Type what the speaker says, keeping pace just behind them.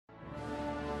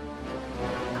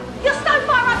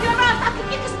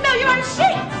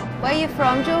Where are you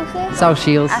from, Josie? South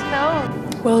Shields. I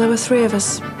thought. Well, there were three of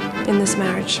us in this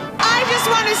marriage. I just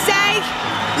want to say,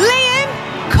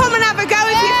 Liam, come and have a go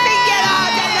if you think you're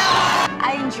hard enough.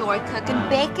 I enjoy cooking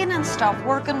bacon and stuff,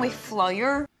 working with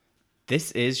flour.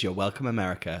 This is Your Welcome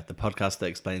America, the podcast that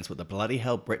explains what the bloody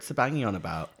hell Brits are banging on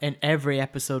about. In every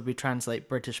episode, we translate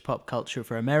British pop culture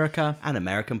for America. And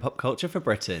American pop culture for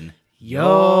Britain.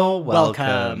 You're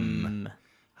welcome.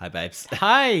 Hi, babes.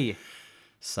 Hi.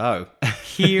 So.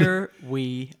 Here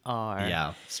we are.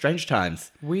 Yeah. Strange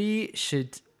times. We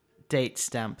should date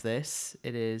stamp this.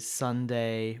 It is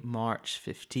Sunday, March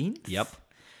 15th. Yep.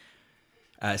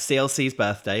 CLC's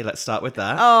birthday. Let's start with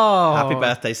that. Oh. Happy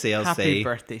birthday, CLC. Happy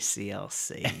birthday,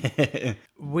 CLC.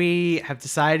 We have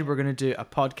decided we're going to do a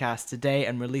podcast today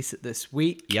and release it this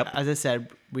week. Yep. As I said,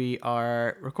 we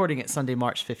are recording it Sunday,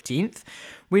 March 15th.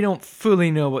 We don't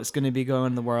fully know what's going to be going on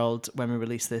in the world when we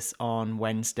release this on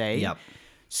Wednesday. Yep.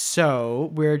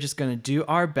 So we're just going to do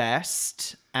our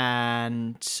best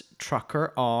and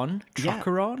trucker on.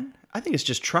 Trucker on? I think it's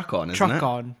just truck on, isn't Truck it?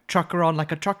 on. Trucker on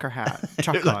like a trucker hat.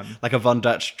 Truck on. Like a Von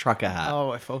Dutch trucker hat.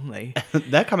 Oh, if only.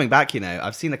 They're coming back, you know.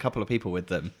 I've seen a couple of people with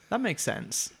them. That makes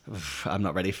sense. I'm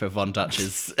not ready for Von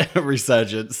Dutch's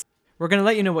resurgence. We're going to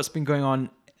let you know what's been going on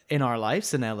in our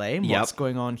lives in LA and what's Yep.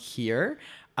 going on here.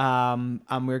 And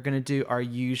we're going to do our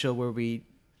usual where we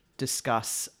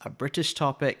discuss a British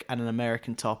topic and an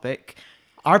American topic.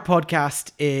 Our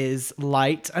podcast is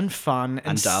light and fun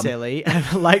and dumb. silly.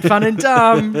 Light, fun, and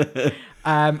dumb.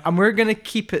 And we're going to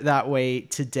keep it that way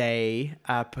today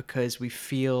because we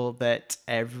feel that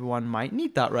everyone might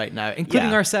need that right now, including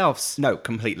Yeah. ourselves. No,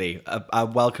 completely. A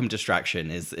welcome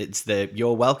distraction it's the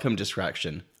Your Welcome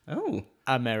distraction. Oh,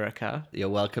 America. Your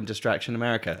Welcome distraction,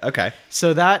 America. Okay.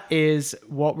 So that is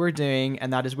what we're doing,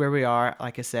 and that is where we are.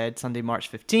 Like I said, Sunday,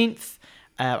 March 15th.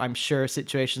 I'm sure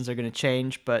situations are going to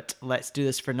change, but let's do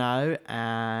this for now,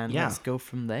 and Yeah. let's go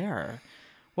from there.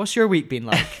 What's your week been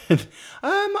like? I've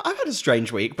had a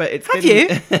strange week, but it's Have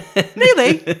been... you?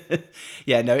 Really?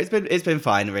 Yeah, no, it's been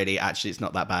fine, really. Actually, it's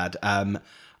not that bad.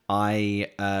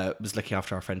 I was looking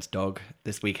after our friend's dog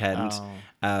this weekend.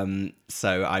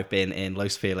 So I've been in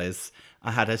Los Feliz.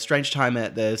 I had a strange time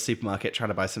at the supermarket trying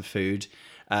to buy some food.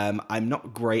 I'm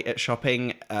not great at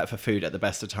shopping for food at the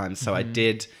best of times, so I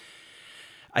did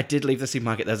leave the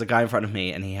supermarket. There's a guy in front of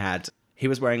me, and he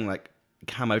was wearing like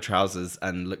camo trousers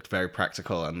and looked very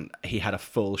practical, and he had a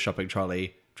full shopping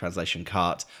trolley, translation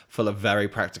cart, full of very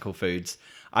practical foods.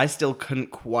 I still couldn't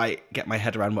quite get my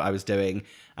head around what I was doing,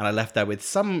 and I left there with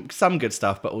some good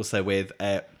stuff, but also with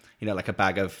like a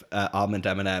bag of almond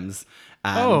M&Ms.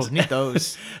 And need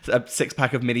those. a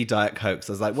 6-pack of mini Diet Cokes.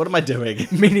 I was like, what am I doing?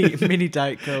 mini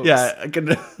Diet Cokes. Yeah.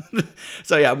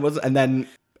 So yeah, and then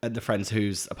the friends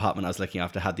whose apartment I was looking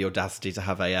after had the audacity to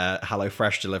have a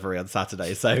HelloFresh delivery on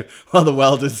Saturday. So while the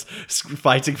world is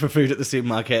fighting for food at the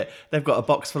supermarket, they've got a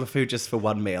box full of food just for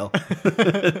one meal.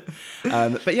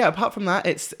 But yeah, apart from that,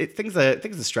 things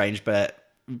are strange, but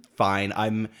fine.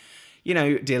 I'm,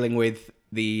 dealing with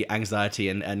the anxiety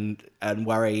and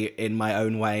worry in my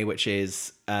own way, which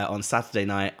is on Saturday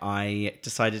night, I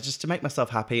decided just to make myself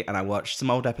happy, and I watched some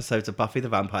old episodes of Buffy the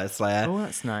Vampire Slayer. Oh,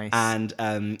 that's nice. And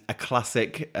a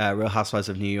classic Real Housewives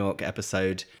of New York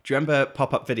episode. Do you remember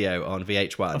Pop-Up Video on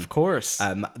VH1? Of course.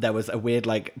 There was a weird,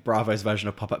 Bravo's version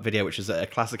of Pop-Up Video, which was a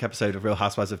classic episode of Real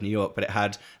Housewives of New York, but it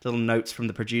had little notes from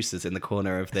the producers in the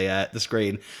corner of the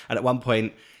screen. And at one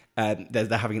point,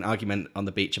 they're having an argument on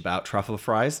the beach about truffle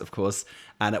fries, of course.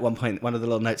 And at one point, one of the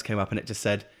little notes came up and it just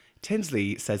said,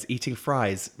 Tinsley says eating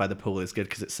fries by the pool is good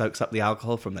because it soaks up the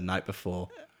alcohol from the night before.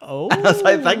 Oh. And I was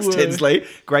like, thanks, Tinsley.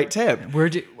 Great tip.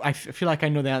 I feel like I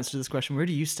know the answer to this question. Where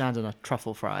do you stand on a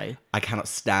truffle fry? I cannot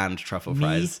stand truffle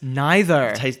fries.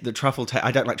 Neither. The truffle taste.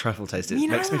 I don't like truffle taste. It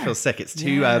makes me neither. feel sick. It's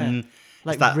too Yeah.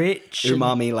 it's that rich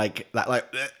umami,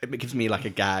 it gives me like a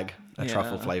gag. A Yeah.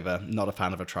 truffle flavor. Not a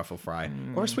fan of a truffle fry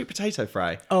or a sweet potato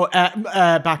fry. Oh,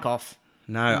 back off.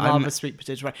 No, Love a sweet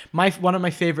potato fry. One of my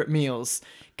favorite meals,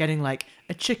 getting like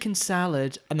a chicken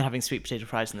salad and then having sweet potato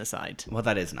fries on the side. Well,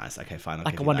 that is nice. Okay, fine. I'll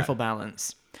Like give a you wonderful that.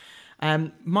 balance.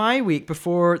 My week,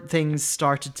 before things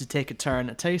started to take a turn,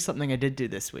 I'll tell you something I did do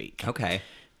this week. Okay.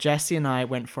 Jesse and I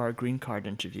went for our green card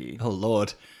interview. Oh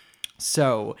Lord.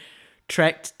 So,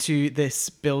 trekked to this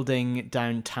building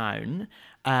downtown.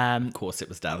 Of course, it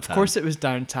was downtown. Of course it was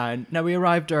downtown. Now, we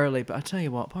arrived early, but I tell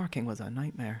you what, parking was a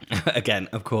nightmare. Again,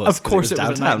 of course. Of course it was it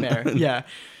was a nightmare. Yeah.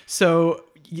 So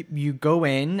you go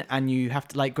in and you have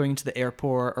to, like, going to the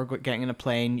airport or getting in a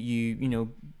plane,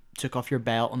 you took off your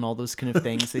belt and all those kind of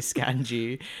things. They scanned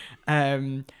you.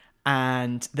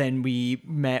 And then we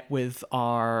met with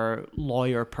our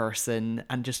lawyer person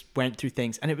and just went through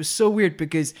things. And it was so weird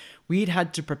because we'd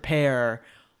had to prepare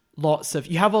lots of,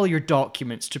 you have all your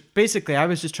documents to, basically I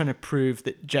was just trying to prove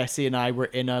that Jesse and I were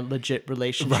in a legit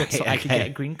relationship so I could get a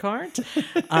green card.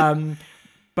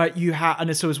 But you have,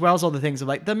 and so as well as all the things of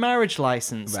like the marriage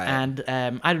license and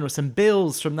I don't know, some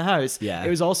bills from the house. Yeah. It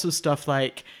was also stuff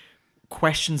like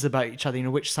questions about each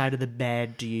other, which side of the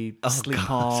bed do you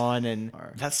sleep on, and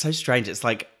That's so strange. It's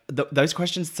like those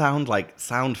questions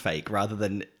sound fake rather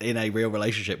than in a real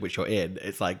relationship which you're in.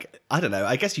 It's like, I don't know,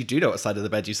 I guess you do know what side of the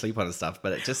bed you sleep on and stuff,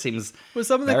 but it just seems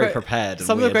very prepared and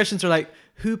some of the weird. questions are like,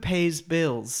 who pays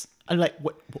bills? I'm like,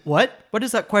 what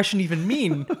does that question even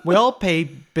mean? We all pay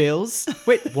bills.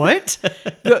 Wait, what?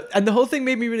 And the whole thing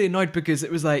made me really annoyed because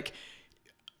it was like,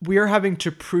 we're having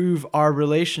to prove our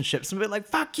relationships. And we're like,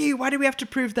 fuck you, why do we have to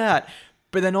prove that?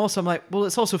 But then also I'm like, well,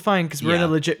 it's also fine because we're in a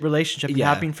legit relationship and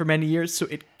have been for many years, so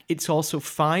it's also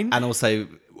fine. And also,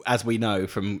 as we know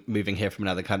from moving here from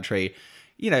another country,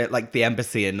 like the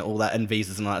embassy and all that and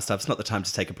visas and all that stuff, it's not the time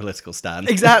to take a political stand.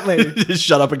 Exactly. Just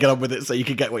shut up and get on with it so you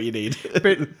can get what you need.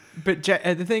 But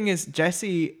the thing is,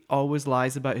 Jesse always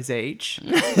lies about his age.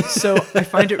 So I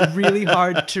find it really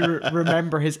hard to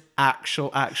remember his actual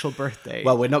birthday.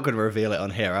 Well, we're not going to reveal it on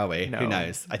here, are we? No. Who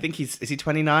knows? I think is he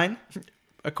 29?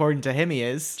 According to him, he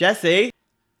is. Jesse,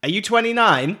 are you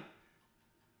 29?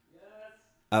 Yes.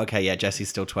 Okay, yeah, Jesse's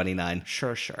still 29.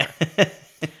 Sure.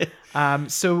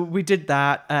 So we did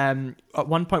that. At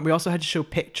one point, we also had to show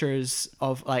pictures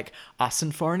of like us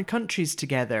in foreign countries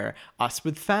together, us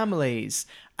with families.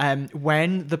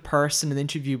 When the person in the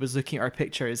interview was looking at our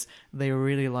pictures, they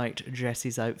really liked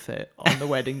Jesse's outfit on the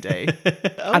wedding day.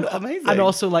 Amazing. And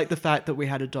also like the fact that we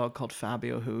had a dog called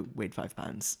Fabio who weighed 5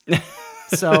 pounds.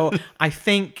 So I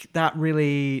think that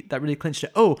really clinched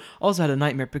it. Oh, also had a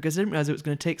nightmare because I didn't realize it was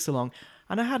going to take so long,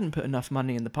 and I hadn't put enough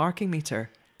money in the parking meter.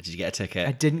 Did you get a ticket?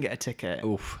 I didn't get a ticket.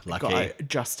 Oof, lucky. Got it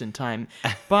just in time.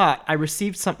 But I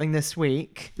received something this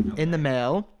week in the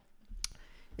mail.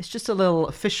 It's just a little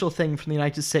official thing from the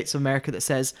United States of America that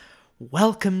says,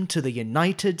 "Welcome to the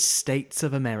United States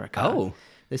of America." Oh.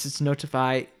 This is to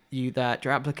notify you that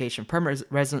your application for permanent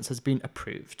residence has been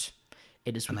approved.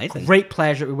 It is with great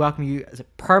pleasure that we welcome you as a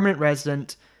permanent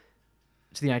resident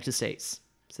to the United States.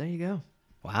 So there you go.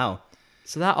 Wow.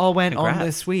 So that all went Congrats. on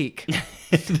this week.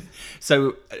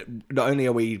 So not only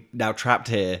are we now trapped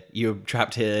here, you're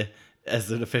trapped here as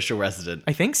an official resident.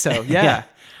 I think so, yeah.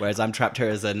 Whereas I'm trapped here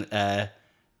as an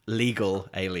legal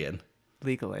alien.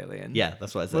 Legal alien. Yeah,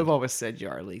 that's what I said. We've always said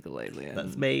you're a legal alien.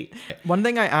 That's me. One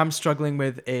thing I am struggling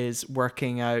with is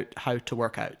working out how to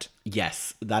work out.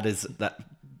 Yes, that is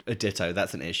a ditto.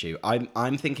 That's an issue.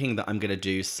 I'm thinking that I'm going to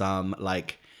do some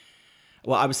like.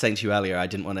 Well, I was saying to you earlier,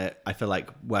 I feel like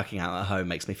working out at home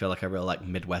makes me feel like a real like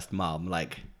Midwest mom,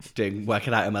 like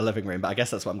working out in my living room. But I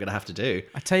guess that's what I'm going to have to do.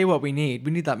 I tell you what we need.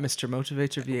 We need that Mr.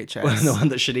 Motivator VHS. The one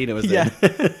that Shanina was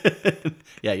in.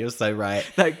 Yeah, you're so right.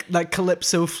 That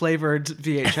Calypso flavored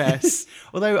VHS.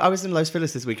 Although I was in Los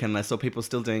Feliz this weekend and I saw people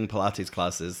still doing Pilates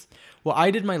classes. Well,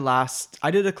 I did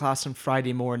a class on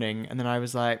Friday morning and then I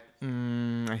was like,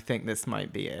 I think this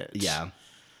might be it. Yeah.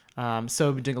 So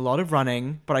I've been doing a lot of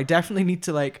running, but I definitely need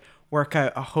to like work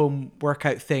out a home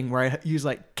workout thing where I use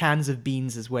like cans of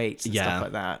beans as weights and stuff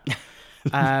like that.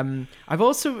 I've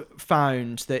also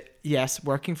found that, yes,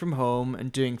 working from home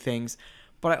and doing things,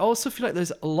 but I also feel like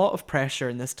there's a lot of pressure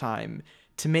in this time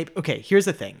to make, okay, here's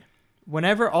the thing.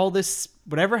 Whatever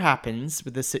happens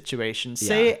with this situation,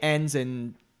 say it ends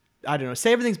in, I don't know,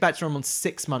 say everything's back to normal in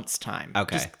 6 months' time.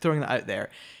 Okay. Just throwing that out there.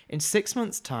 In 6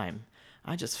 months' time,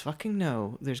 I just fucking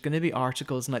know there's going to be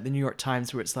articles in like the New York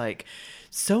Times where it's like,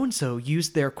 so-and-so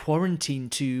used their quarantine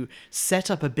to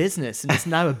set up a business and is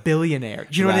now a billionaire.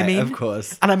 Do you know what I mean? Of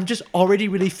course. And I'm just already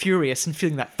really furious and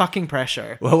feeling that fucking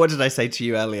pressure. Well, what did I say to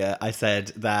you earlier? I said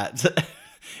that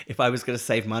if I was going to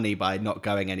save money by not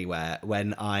going anywhere,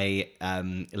 when I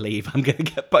leave, I'm going to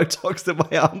get Botox in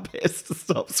my armpits to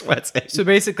stop sweating. So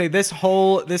basically, this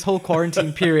whole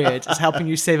quarantine period is helping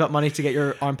you save up money to get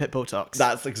your armpit Botox.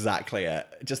 That's exactly it.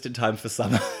 Just in time for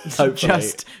summer,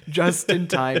 hopefully. Just in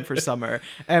time for summer.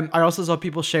 I also saw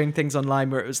people sharing things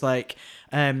online where it was like,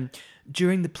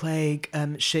 during the plague,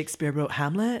 Shakespeare wrote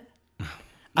Hamlet.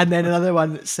 And then another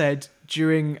one that said, I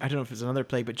don't know if it was another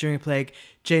plague, but during a plague,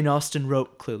 Jane Austen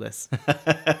wrote Clueless.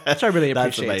 Which I really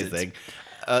appreciated. That's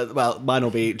amazing. Well, mine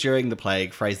will be, during the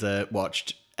plague, Fraser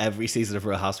watched every season of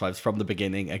Real Housewives from the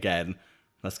beginning again.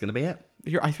 That's going to be it.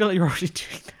 I feel like you're already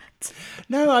doing that.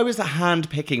 No, I was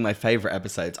hand-picking my favourite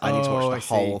episodes. I need to Oh, watch I the see.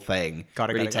 whole thing. Got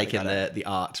it, Really got it, taking got it. the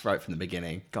art right from the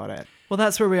beginning. Got it. Well,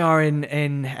 that's where we are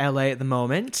in LA at the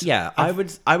moment. Yeah, I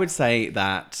would say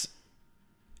that,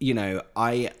 you know,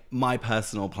 my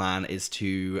personal plan is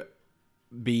to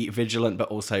be vigilant, but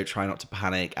also try not to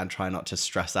panic and try not to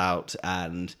stress out.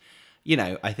 And, you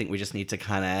know, I think we just need to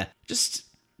kind of just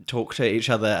talk to each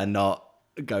other and not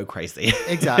go crazy.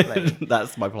 Exactly.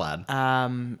 That's my plan.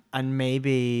 And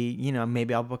maybe, you know,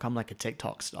 maybe I'll become like a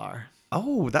TikTok star.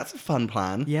 Oh, that's a fun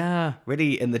plan. Yeah.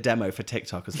 Really in the demo for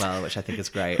TikTok as well, which I think is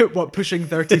great. What, pushing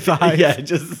 35? Yeah,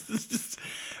 just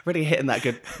really hitting that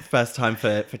good first time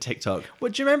for TikTok.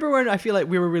 Well, do you remember when I feel like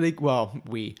we were really,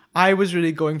 I was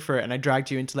really going for it and I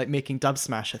dragged you into like making Dub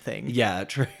Smash a thing? Yeah,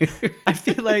 true. I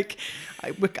feel like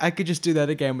I could just do that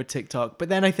again with TikTok. But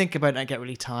then I think about it and I get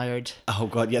really tired. Oh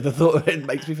god, yeah, the thought it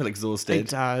makes me feel exhausted. It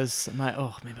does. I'm like,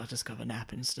 oh, maybe I'll just go have a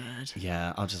nap instead.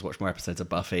 Yeah, I'll just watch more episodes of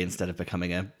Buffy instead of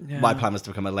becoming Yeah. My plan was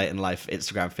to become a late in life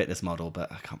Instagram fitness model,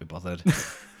 but I can't be bothered.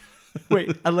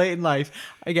 Wait, a late in life.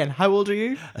 Again, how old are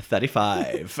you?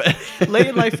 35. Late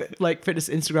in life, like fitness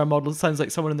Instagram model sounds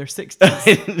like someone in their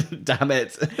 60s. Damn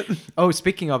it. Oh,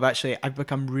 speaking of, actually, I've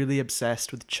become really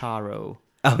obsessed with Charo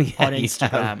Oh yeah. on you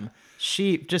Instagram. have.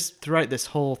 She just throughout this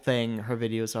whole thing, her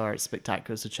videos are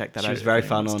spectacular. So check that out. She was if very anyone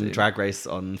fun wants on to. Drag Race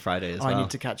on Friday as Oh, well. I need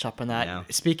to catch up on that. Yeah.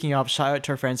 Speaking of, shout out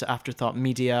to our friends at Afterthought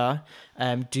Media.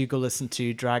 Do go listen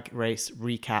to Drag Race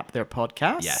Recap, their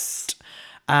podcast. Yes.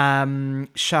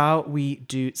 Shall we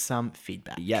do some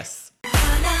feedback? Yes.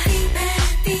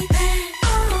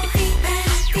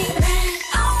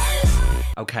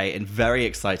 Okay, in very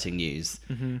exciting news,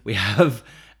 we have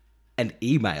an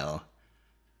email.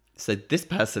 So this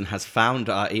person has found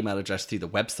our email address through the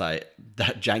website,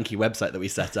 that janky website that we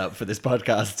set up for this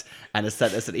podcast, and has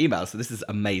sent us an email. So this is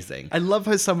amazing. I love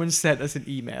how someone sent us an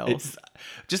email.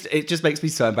 It just makes me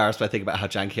so embarrassed when I think about how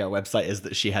janky our website is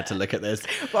that she had to look at this.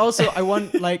 But also, I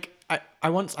want I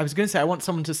was going to say I want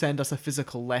someone to send us a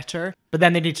physical letter, but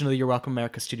then they need to know your Welcome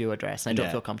America studio address, and I don't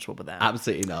Yeah. feel comfortable with that.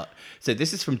 Absolutely not. So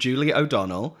this is from Julie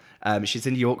O'Donnell. She's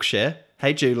in Yorkshire.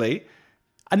 Hey, Julie.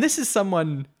 And this is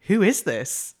someone. Who is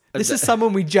this? This is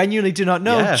someone we genuinely do not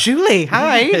know. Yeah. Julie,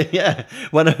 hi. Yeah,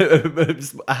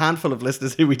 a handful of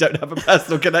listeners who we don't have a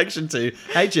personal connection to.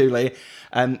 Hey, Julie.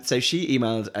 So she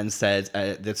emailed and said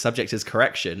the subject is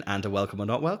correction and a welcome or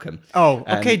not welcome. Oh,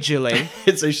 okay, Julie.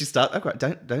 So she starts. Oh,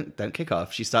 don't kick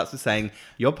off. She starts with saying,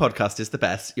 "Your podcast is the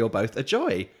best. You're both a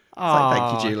joy." Aw,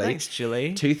 Thank you, Julie. thanks,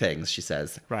 Julie. 2 things, she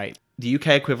says. Right. The UK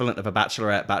equivalent of a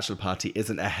bachelor party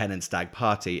isn't a hen and stag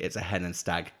party, it's a hen and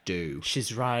stag do.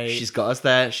 She's right. She's got us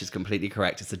there, she's completely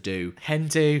correct, it's a do. hen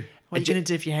do. What are you going to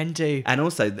do if you hen do? And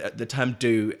also, the term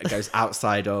do goes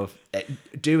outside of...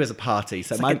 do as a party.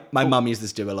 So like my mum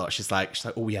uses do a lot. She's like,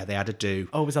 oh yeah, they had a do.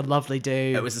 Oh, it was a lovely do.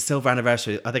 It was a silver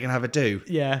anniversary. Are they going to have a do?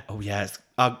 Yeah. Oh yes.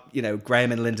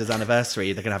 Graham and Linda's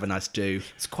anniversary, they're going to have a nice do.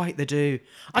 It's quite the do.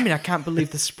 I mean, I can't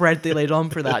believe the spread they laid on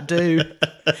for that do.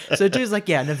 So do is like,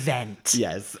 yeah, an event.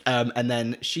 Yes. And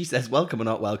then she says, welcome or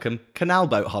not welcome, canal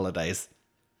boat holidays.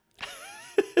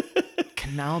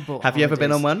 Canal boat Have you ever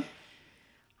been on holidays. one?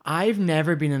 I've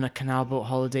never been on a canal boat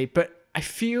holiday, but I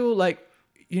feel like,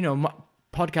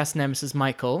 podcast nemesis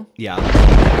Michael, Yeah.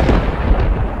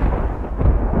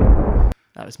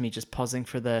 that was me just pausing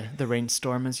for the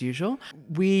rainstorm as usual.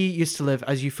 We used to live,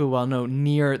 as you full well know,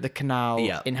 near the canal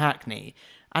Yeah. in Hackney.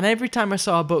 And every time I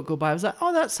saw a boat go by, I was like,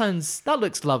 oh, that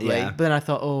looks lovely. Yeah. But then I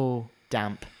thought, oh,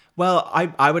 damp. Well,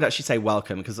 I would actually say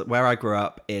welcome, because where I grew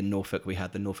up in Norfolk, we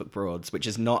had the Norfolk Broads, which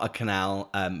is not a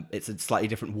canal. It's a slightly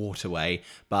different waterway,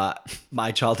 but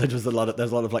my childhood was there's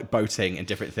a lot of like boating and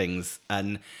different things.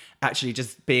 And actually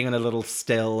just being on a little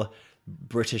still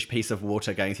British piece of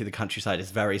water going through the countryside is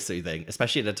very soothing,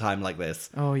 especially at a time like this.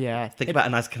 Oh, yeah. Think about a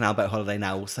nice canal boat holiday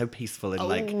now, so peaceful and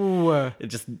like Ooh.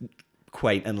 just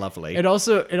quaint and lovely. It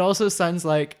also sounds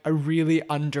like a really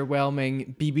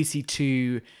underwhelming BBC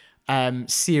Two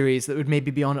series that would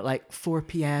maybe be on at like 4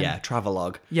 p.m. Yeah,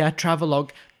 travelogue. Yeah,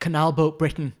 Travelogue, Canal Boat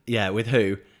Britain. Yeah, with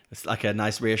who? It's like a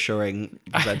nice reassuring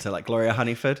presenter like Gloria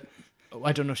Honeyford.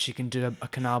 I don't know if she can do a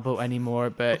canal boat anymore,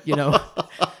 but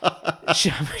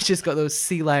she's got those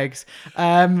sea legs.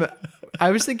 I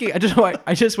was thinking, I don't know why,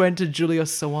 I just went to Julia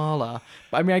Sawala,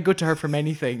 but I mean, I go to her for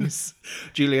many things.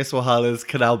 Julia Swahala's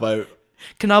Canal Boat.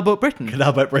 Canal Boat Britain.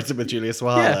 Canal Boat Britain with Julia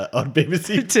Swahala on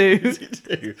BBC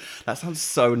Two. That sounds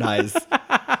so nice.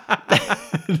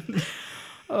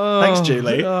 Thanks,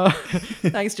 Julie.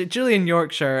 Thanks, Julie in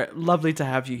Yorkshire. Lovely to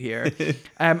have you here.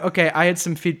 Okay, I had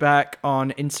some feedback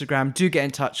on Instagram. Do get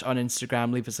in touch on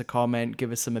Instagram. Leave us a comment.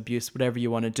 Give us some abuse, whatever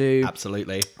you want to do.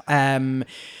 Absolutely.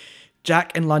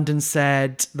 Jack in London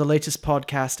said the latest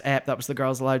podcast ep, that was the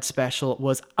Girls Aloud special,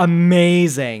 was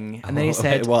amazing. And then he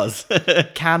said, It was.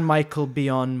 can Michael be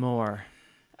on more?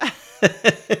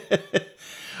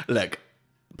 Look,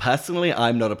 personally,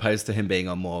 I'm not opposed to him being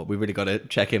on more. We really got to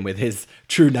check in with his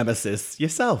true nemesis,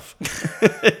 yourself.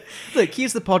 Look,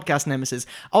 he's the podcast nemesis.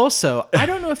 Also, I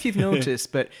don't know if you've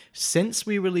noticed, but since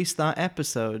we released that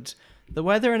episode, the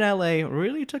weather in LA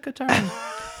really took a turn.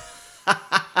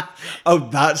 Oh,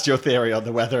 that's your theory on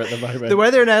the weather at the moment. The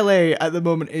weather in LA at the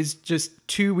moment is just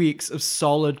 2 weeks of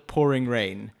solid pouring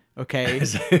rain. Okay.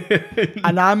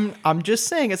 And I'm just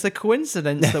saying it's a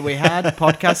coincidence that we had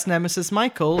podcast nemesis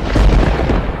Michael.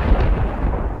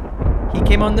 He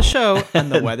came on the show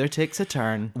and the weather takes a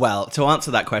turn. Well, to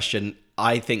answer that question,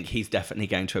 I think he's definitely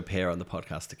going to appear on the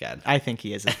podcast again. I think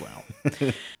he is as well.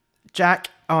 Jack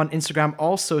on Instagram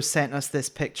also sent us this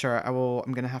picture. I'm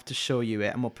going to have to show you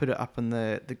it and we'll put it up on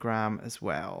the gram as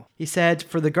well. He said,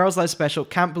 for the Girls Live special,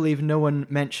 can't believe no one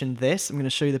mentioned this. I'm going to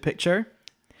show you the picture.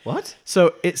 What?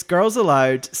 So it's Girls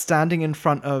Aloud standing in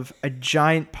front of a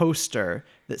giant poster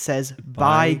that says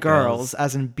 "Bye girls,"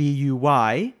 as in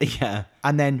B-U-Y. Yeah.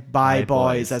 And then "Bye Bye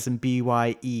boys," boys. as in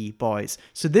B-Y-E, boys.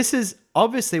 So this is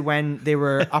obviously when they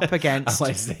were up against Oh,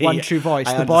 I see. One True Voice,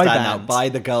 I the boy understand band. now. Bye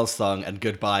the girls song and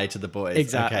goodbye to the boys.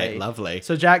 Exactly. Okay, lovely.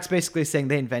 So Jack's basically saying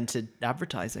they invented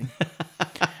advertising.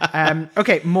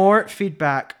 Okay, more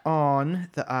feedback on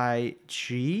the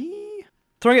IG.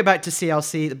 Throwing it back to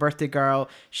CLC, the birthday girl,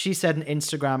 she said on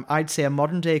Instagram, I'd say a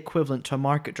modern day equivalent to a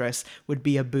market dress would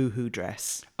be a boohoo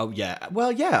dress. Oh, yeah.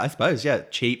 Well, yeah, I suppose. Yeah.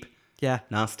 Cheap. Yeah.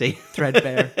 Nasty.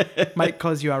 Threadbare. Might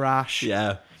cause you a rash.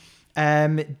 Yeah.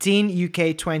 Dean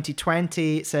UK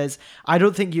 2020 says, I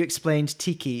don't think you explained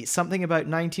tiki. Something about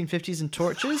 1950s and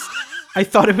torches? I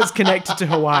thought it was connected to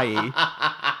Hawaii.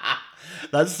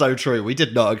 That's so true. We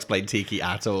did not explain tiki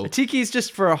at all. Tiki is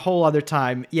just for a whole other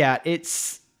time. Yeah,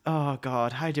 it's... Oh,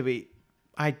 God. How do we...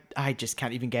 I just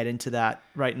can't even get into that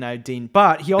right now, Dean.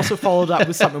 But he also followed up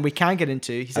with something we can get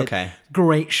into. He said, Okay.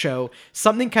 Great show.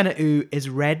 Something kind of ooh is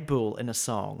Red Bull in a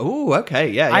song. Oh, okay.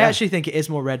 Yeah, I yeah. actually think it is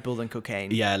more Red Bull than cocaine.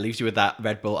 Yeah, leaves you with that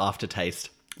Red Bull aftertaste.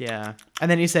 Yeah.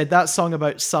 And then he said, that song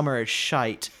about summer is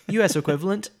shite. US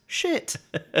equivalent, shit.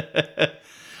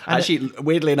 Actually,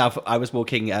 weirdly enough, I was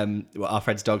walking our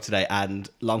friend's dog today and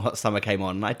Long Hot Summer came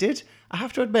on. And I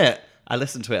have to admit, I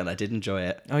listened to it and I did enjoy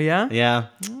it. Oh, yeah? Yeah.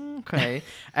 Okay.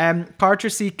 Carter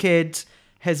C. Kid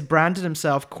has branded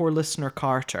himself core listener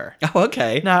Carter. Oh,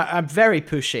 okay. Now, I'm very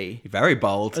pushy. Very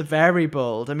bold. Very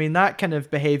bold. I mean, that kind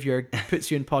of behavior puts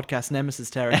you in podcast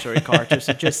nemesis territory, Carter.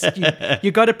 So just,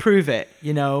 you got to prove it,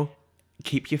 you know?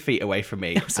 Keep your feet away from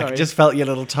me. Sorry. I just felt your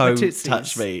little toe tootsies.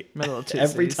 touch me. My little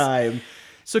Every tootsies. time.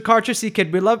 So Carter C.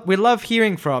 Kid, we love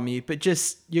hearing from you, but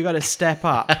just, you got to step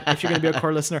up if you're going to be a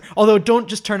core listener. Although don't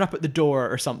just turn up at the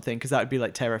door or something, because that would be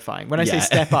like terrifying. When I say Yeah.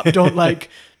 step up, don't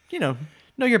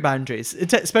know your boundaries,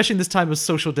 especially in this time of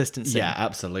social distancing. Yeah,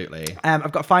 absolutely.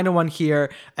 I've got a final one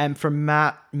here from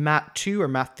Matt2 or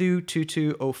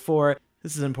Matthew2204.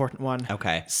 This is an important one.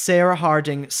 Okay. Sarah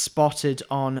Harding spotted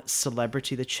on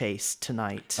Celebrity The Chase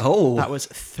tonight. Oh. That was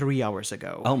 3 hours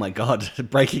ago. Oh my God.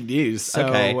 Breaking news. So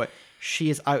okay. she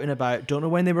is out and about. Don't know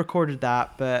when they recorded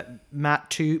that, but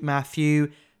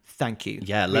Matthew, thank you.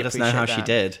 Yeah, We let us know appreciate how she that.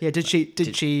 did. Yeah, did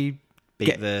she Beat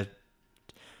get the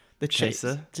chase?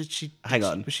 chaser? Hang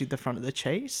on. Was she the front of the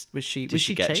chase? Was she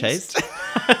get chased? chased?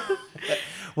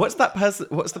 What's that person?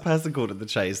 What's the person called in the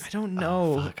chase? I don't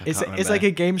know. Oh, fuck, I It's can't like remember.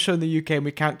 a game show in the UK and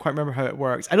we can't quite remember how it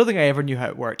works. I don't think I ever knew how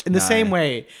it worked. In the same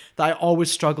way that I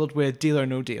always struggled with Deal or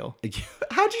No Deal.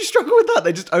 How do you struggle with that?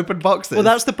 They just open boxes. Well,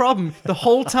 that's the problem. The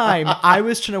whole time I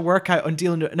was trying to work out on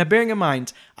Deal or No Deal. Now, bearing in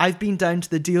mind, I've been down to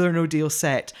the Deal or No Deal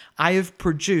set. I have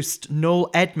produced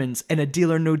Noel Edmonds in a Deal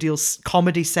or No Deal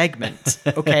comedy segment.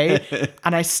 Okay.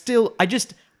 And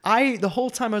the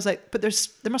whole time I was like, but there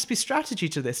must be strategy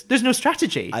to this. There's no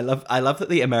strategy. I love that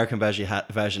the American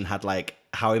version had like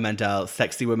Howie Mandel,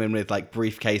 sexy women with like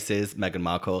briefcases, Meghan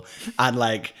Markle, and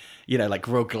like, you know, like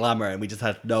real glamour. And we just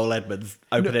had Noel Edmonds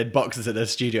opening boxes in a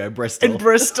studio in Bristol. In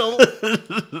Bristol.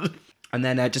 And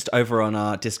then just over on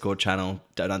our Discord channel,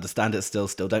 don't understand it still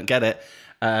don't get it.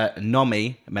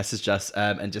 Nomi messaged us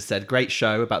and just said, great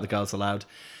show about the Girls Aloud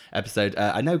episode.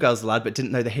 I know Girls Aloud, but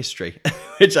didn't know the history,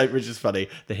 which is funny,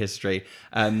 the history.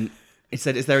 It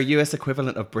said, is there a US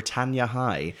equivalent of Britannia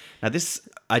High? Now this,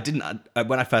 I didn't,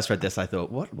 when I first read this, I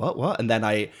thought, what? And then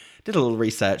I did a little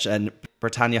research and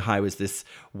Britannia High was this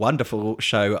wonderful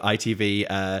show, ITV,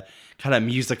 kind of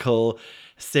musical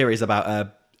series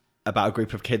about a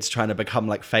group of kids trying to become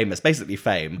like famous, basically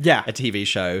Fame. Yeah. A TV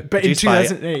show. But in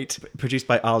 2008. Produced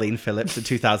by Arlene Phillips in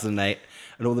 2008.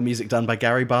 and all the music done by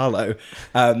Gary Barlow.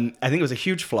 I think it was a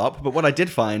huge flop, but what I did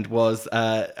find was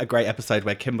a great episode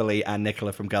where Kimberly and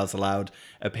Nicola from Girls Aloud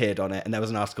appeared on it, and there was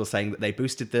an article saying that they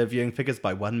boosted the viewing figures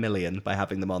by 1 million by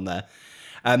having them on there.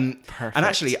 And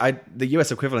actually, the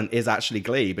US equivalent is actually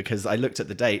Glee, because I looked at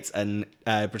the dates, and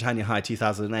Britannia High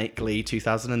 2008, Glee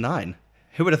 2009.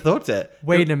 Who would have thought it?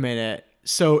 Wait a minute.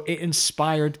 So it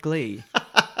inspired Glee.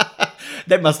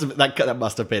 That must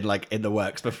have been like in the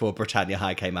works before Britannia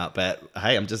High came out. But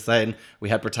hey, I'm just saying, we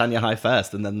had Britannia High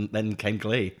first, and then came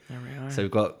Glee. There we are. So we've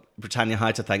got Britannia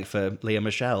High to thank for Leah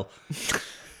Michelle.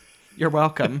 You're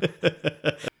welcome.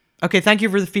 Okay, thank you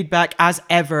for the feedback. As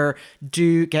ever,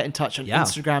 do get in touch on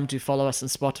Instagram. Do follow us on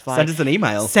Spotify. Send us an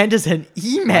email. Send us an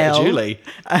email. Like Julie.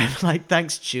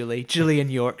 Thanks, Julie. Julie in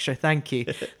Yorkshire. Thank you.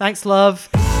 Thanks, love.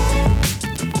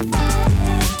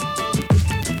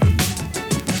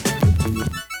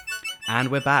 And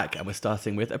we're back, and we're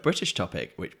starting with a British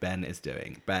topic, which Ben is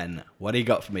doing. Ben, what do you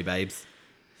got for me, babes?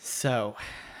 So,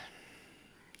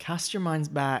 cast your minds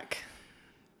back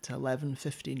to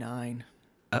 11:59.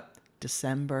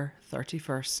 December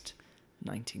 31st,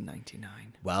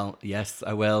 1999. Well, yes,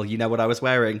 I will. You know what I was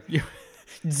wearing?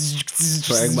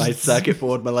 Wearing my circuit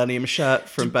board Millennium shirt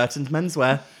from Burton's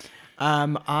Menswear.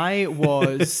 I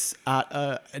was at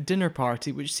a dinner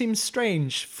party, which seems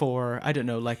strange for, I don't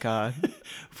know, like a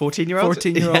 14-year-old?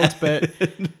 14-year-old, but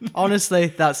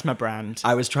honestly, that's my brand.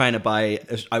 I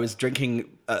was drinking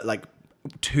like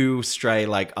 2 stray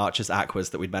like Archer's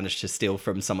Aquas that we'd managed to steal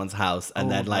from someone's house,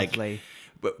 and then like lovely.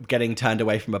 Getting turned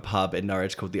away from a pub in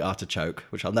Norwich called the Artichoke,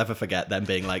 which I'll never forget. Them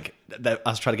being like,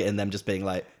 us trying to get in, them just being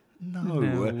like,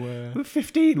 no, we're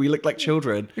 15. We look like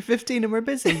children. You're 15 and we're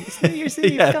busy. It's New Year's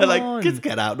Eve. Yeah, Come like on. kids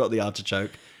get out, not the Artichoke.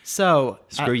 So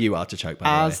Screw you, Artichoke. By the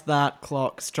way. As that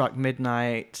clock struck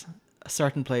midnight, a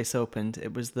certain place opened.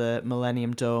 It was the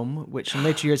Millennium Dome, which in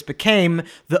later years became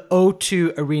the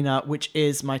O2 Arena, which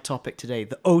is my topic today.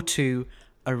 The O2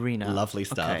 Arena. Lovely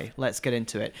stuff. Okay, let's get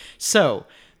into it. So,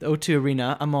 the O2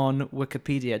 Arena, I'm on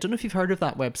Wikipedia. I don't know if you've heard of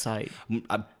that website.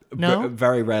 No?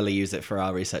 Very rarely use it for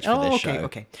our research for this show.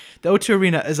 Okay. The O2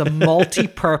 Arena is a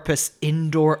multi-purpose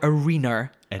indoor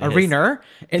arena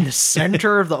in the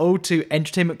center of the O2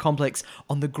 Entertainment Complex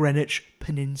on the Greenwich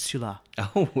Peninsula.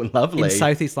 Oh, lovely. In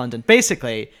southeast London.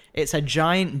 Basically, it's a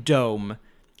giant dome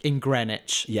in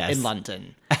Greenwich in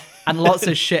London. And lots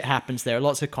of shit happens there.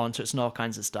 Lots of concerts and all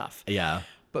kinds of stuff. Yeah.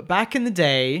 But back in the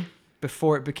day,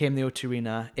 before it became the O2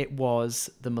 Arena, it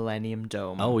was the Millennium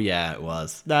Dome. Oh, yeah, it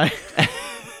was. Now,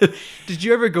 did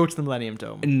you ever go to the Millennium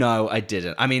Dome? No, I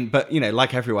didn't. I mean, but,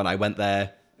 like everyone, I went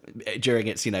there during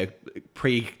its,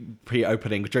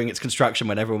 pre-opening, during its construction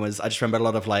when everyone was, I just remember a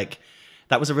lot of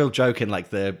that was a real joke in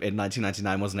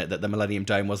 1999, wasn't it? That the Millennium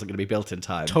Dome wasn't going to be built in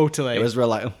time. Totally. It was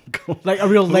real oh God. Like a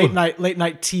real late night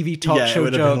TV talk show it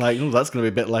would joke. have been that's going to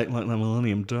be a bit like the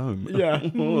Millennium Dome. Yeah.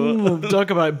 Talk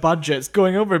about budgets.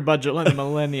 Going over budget like the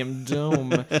Millennium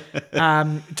Dome.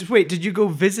 Wait, did you go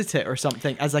visit it or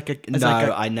something as a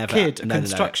I never. Kid,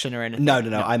 construction or anything?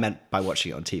 No. I meant by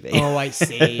watching it on TV. Oh, I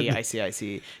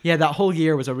see. Yeah, that whole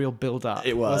year was a real build-up.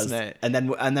 It was, wasn't it? And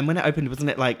then when it opened, wasn't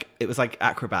it it was like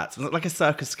acrobats? Was it like a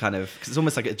circus kind of? Because it's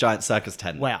almost like a giant circus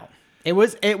tent. Well, it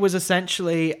was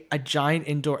essentially a giant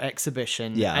indoor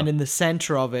exhibition. Yeah. And in the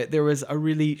center of it, there was a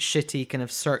really shitty kind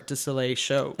of Cirque du Soleil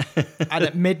show. And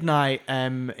at midnight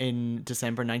in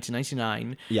December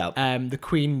 1999, the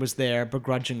Queen was there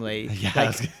begrudgingly,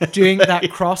 doing that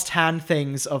crossed hand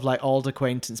things of old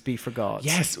acquaintance be forgot.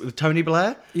 Yes, with Tony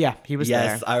Blair. Yeah, he was there.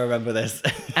 Yes, I remember this.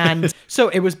 And so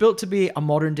it was built to be a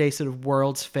modern day sort of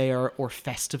World's Fair or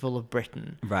Festival of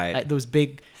Britain. Right. Like those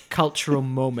big cultural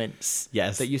moments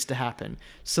that used to happen.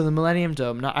 So the Millennium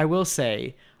Dome, now I will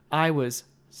say, I was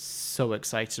so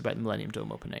excited about the Millennium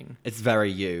Dome opening. It's very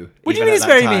you. What do you mean it's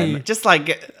very me? Just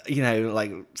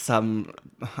some,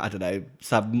 I don't know,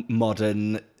 some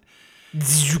modern...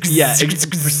 Yeah,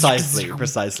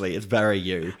 precisely. It's very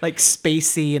you. Like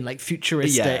spacey and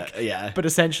futuristic. Yeah. But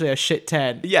essentially a shit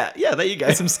tent. Yeah, there you go.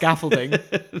 With some scaffolding.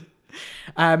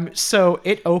 So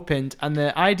it opened, and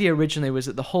the idea originally was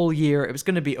that the whole year it was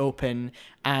going to be open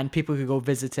and people could go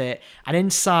visit it. And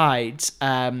inside,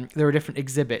 there were different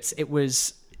exhibits. It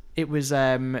was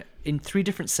in 3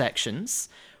 different sections.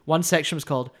 One section was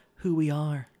called Who We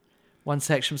Are. One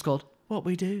section was called What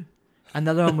We Do. And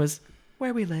the other one was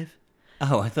Where We Live.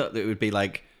 Oh, I thought that it would be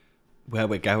where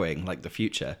we're going, the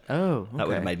future. Oh, okay. That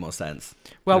would have made more sense.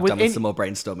 Well, we've done some more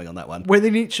brainstorming on that one.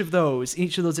 Within each of those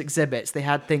exhibits, they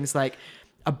had things like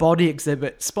a body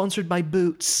exhibit sponsored by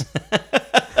Boots.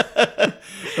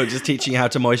 Or just teaching you how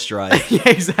to moisturize. Yeah,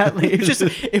 exactly.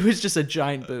 It was just a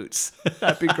giant Boots.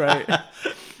 That'd be great.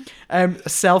 A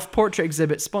self-portrait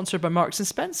exhibit sponsored by Marks and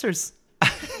Spencer's.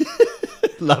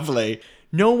 Lovely.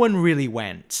 No one really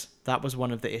went. That was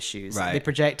one of the issues. Right. They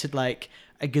projected like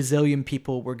a gazillion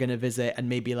people were going to visit and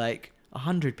maybe like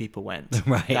 100 people went.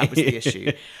 Right. That was the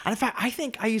issue. And in fact, I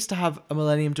think I used to have a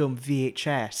Millennium Dome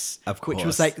VHS. Of Which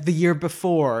was course. like the year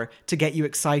before, to get you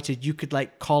excited, you could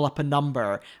like call up a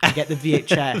number and get the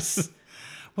VHS.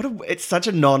 It's such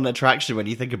a non-attraction when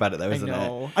you think about it, though, I isn't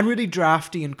know. And really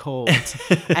drafty and cold.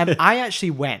 I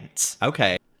actually went. it?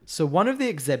 Okay. So one of the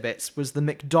exhibits was the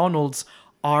McDonald's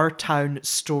Our Town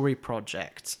Story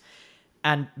Project.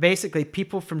 And basically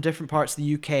people from different parts of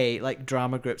the UK, like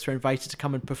drama groups, were invited to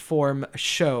come and perform a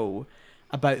show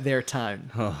about their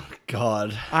town. Oh,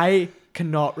 God. I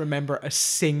cannot remember a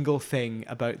single thing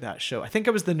about that show. I think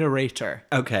I was the narrator.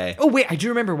 Okay. Oh, wait, I do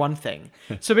remember one thing.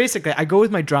 So basically, I go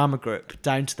with my drama group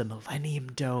down to the Millennium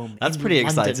Dome. That's in pretty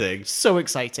London. exciting. So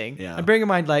exciting. Yeah. And bearing in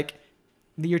mind, like,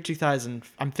 the year 2000,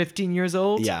 I'm 15 years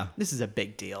old. Yeah. This is a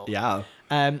big deal. Yeah.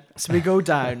 So we go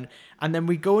down, and then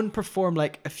we go and perform,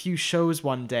 like, a few shows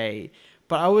one day.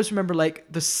 But I always remember, like,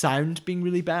 the sound being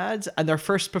really bad. And their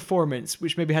first performance,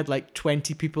 which maybe had, like,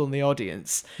 20 people in the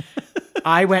audience,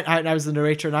 I went out and I was the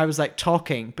narrator, and I was, like,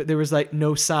 talking, but there was, like,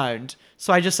 no sound.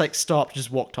 So I just, like, stopped, just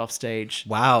walked off stage.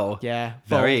 Wow. Yeah.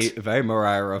 Very, bold. very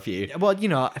Mariah of you. Well, you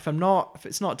know, if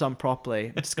it's not done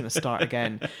properly, I'm just going to start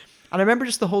again. And I remember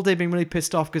just the whole day being really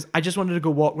pissed off because I just wanted to go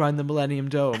walk around the Millennium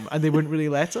Dome and they wouldn't really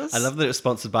let us. I love that it was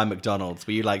sponsored by McDonald's.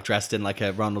 Were you like dressed in like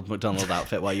a Ronald McDonald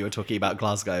outfit while you were talking about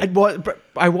Glasgow?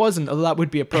 I wasn't, although that would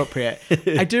be appropriate.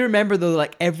 I do remember though,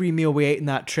 like every meal we ate in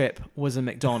that trip was a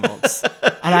McDonald's,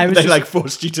 and I was They just like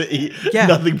forced you to eat Yeah.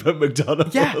 nothing but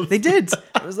McDonald's. yeah, they did.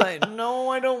 I was like, no,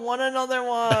 I don't want another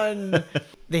one.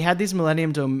 They had these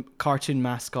Millennium Dome cartoon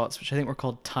mascots, which I think were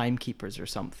called timekeepers or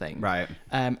something. Right.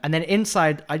 And then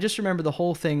inside, I just remember the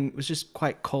whole thing was just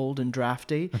quite cold and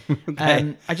drafty.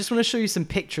 Okay. I just want to show you some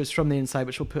pictures from the inside,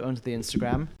 which we'll put onto the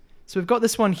Instagram. So we've got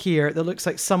this one here that looks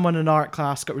like someone in art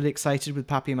class got really excited with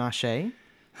papier-mâché.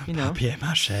 You know,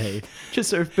 Papier-mâché. just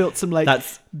sort of built some like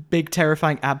That's- big,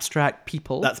 terrifying, abstract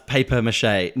people. That's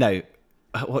paper-mâché. No.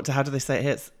 How do they say it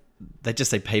here? They just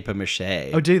say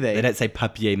paper-mâché. Oh, do they? They don't say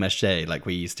papier-mâché like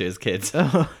we used to as kids.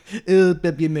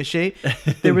 Papier-mâché.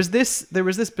 There was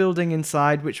this building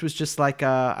inside which was just like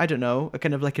I don't know, a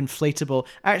kind of like inflatable.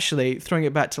 Actually, throwing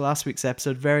it back to last week's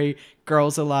episode, very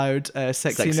girls allowed,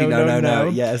 sexy no.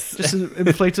 Yes. Just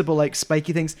inflatable like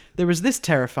spiky things. There was this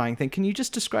terrifying thing. Can you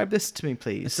just describe this to me,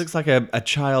 please? This looks like a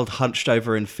child hunched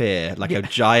over in fear, like a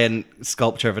giant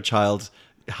sculpture of a child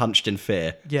hunched in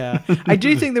fear. Yeah, I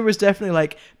do think there was definitely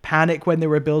like panic when they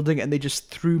were building it and they just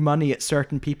threw money at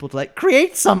certain people to like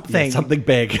create something. Yeah, something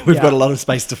big. We've Yeah. got a lot of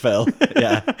space to fill.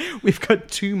 Yeah. We've got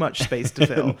too much space to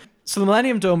fill. So the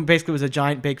Millennium Dome basically was a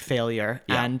giant big failure,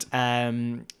 Yeah.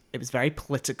 and it was very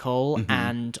political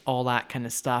and all that kind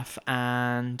of stuff.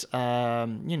 And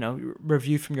you know,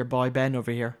 review from your boy Ben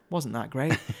over here wasn't that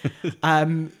great.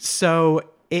 So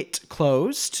it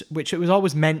closed, which it was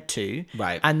always meant to.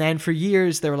 Right. And then for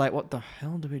years they were like, what the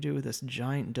hell do we do with this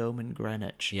giant dome in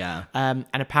Greenwich? Yeah. And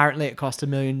apparently it cost £1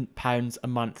 million a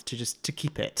month to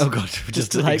keep it. Oh god,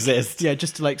 just to like, exist. Yeah,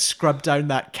 just to like scrub down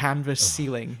that canvas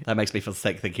ceiling. That makes me feel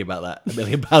sick thinking about that. £1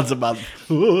 million a month.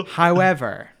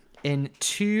 However, in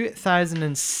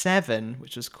 2007,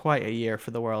 which was quite a year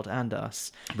for the world and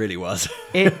us, Really was.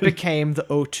 it became the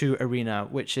O2 Arena,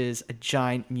 which is a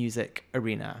giant music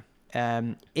arena.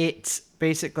 It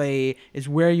basically is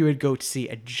where you would go to see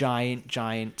a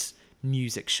giant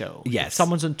music show. Yes. If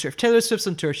someone's on tour. If Taylor Swift's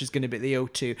on tour, she's going to be at the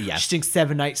O2. Yes. She's doing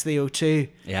 7 nights at the O2.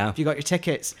 Yeah. If you got your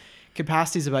tickets,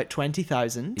 capacity is about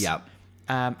 20,000. Yeah.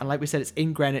 And like we said, it's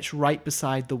in Greenwich, right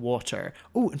beside the water.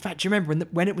 Oh, in fact, do you remember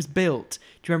when it was built?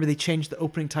 Do you remember they changed the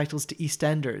opening titles to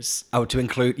EastEnders? Oh, to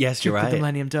include, yes, you're Duke of right. the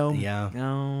Millennium Dome. Yeah.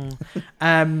 No.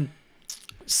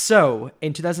 So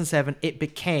in 2007, it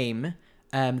became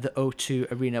the O2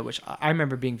 Arena, which I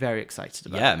remember being very excited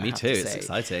about. Yeah, I me have too. to It's say.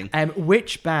 exciting.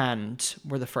 Which band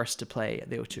were the first to play at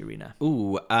the O2 Arena?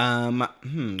 Ooh,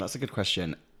 that's a good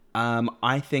question.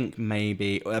 I think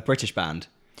maybe a British band.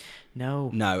 No.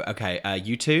 No, okay.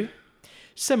 U2?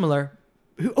 Similar.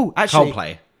 Who? Oh, actually.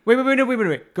 Coldplay.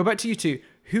 Wait. Go back to U2.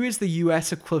 Who is the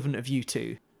US equivalent of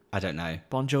U2? I don't know.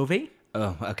 Bon Jovi?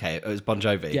 Oh, okay. It was Bon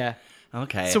Jovi. Yeah.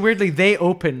 Okay. So weirdly, they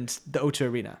opened the O2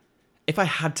 Arena. if I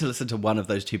had to listen to one of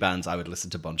those two bands, I would listen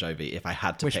to Bon Jovi. If I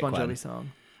had to Which pick Bon one. Jovi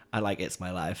song? I like It's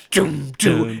My Life.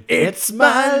 It's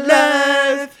my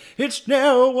life. It's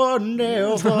now or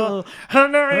never.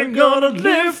 And I ain't gonna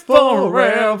live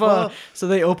forever. So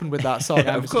they opened with that song.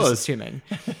 I Of was course. just assuming.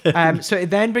 So it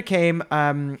then became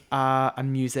a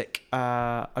music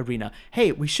arena.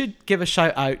 Hey, we should give a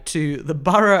shout out to the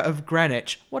borough of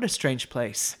Greenwich. What a strange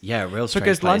place. Yeah, real strange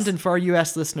Because place. London, for our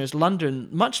US listeners, London,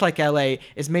 much like LA,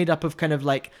 is made up of kind of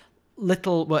like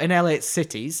little. Well, in LA it's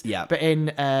cities. Yeah. But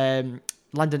in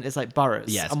London is like boroughs.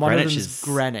 Yes, and one Greenwich of them is is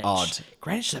Greenwich. odd.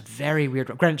 Greenwich is a very weird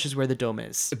one. Greenwich is where the dome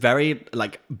is. Very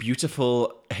like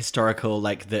beautiful historical,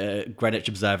 like the Greenwich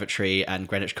Observatory and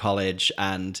Greenwich College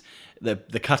and the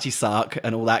Cutty Sark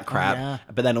and all that crap. yeah.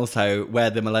 But then also where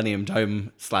the Millennium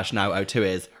Dome / now O2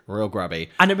 is, real grubby.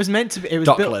 And it was meant to be. It was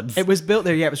Docklands. built. It was built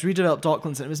there. Yeah, it was redeveloped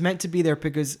Docklands, and it was meant to be there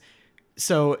because,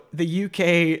 so the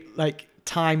UK like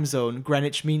time zone,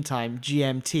 Greenwich Mean Time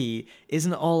 (GMT),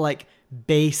 isn't all like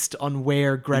based on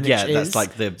where Greenwich Yeah, is. that's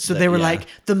like So the- they were yeah. like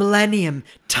the Millennium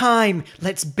Time.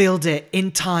 Let's build it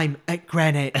in time at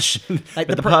Greenwich. Like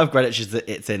But the part of Greenwich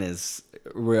it's in is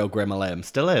real Grimmalim.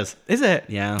 Still is. is it?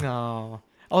 Yeah. Oh.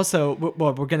 Also,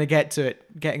 we're gonna get to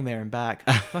it, getting there and back.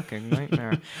 Fucking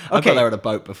nightmare. I've got there on a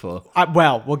boat before.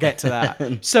 Well, we'll get to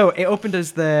that. So it opened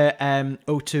as the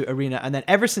O2 Arena, and then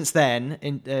ever since then,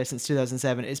 since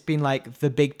 2007, it's been like the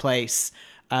big place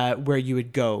where you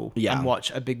would go Yeah. and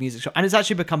watch a big music show, and it's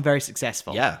actually become very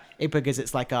successful. Yeah. Because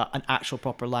it's like an actual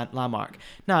proper landmark.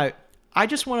 Now, I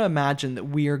just want to imagine that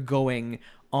we are going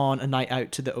on a night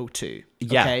out to the O2.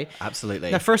 Yeah, Okay?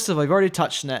 absolutely. Now, first of all, we've already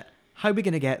touched on it. How are we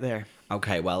going to get there?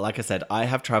 Okay, well, like I said, I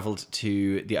have travelled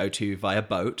to the O2 via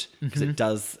boat because it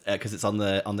does because it's on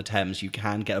the Thames. You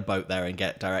can get a boat there and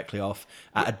get directly off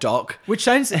at a dock. Which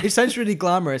sounds really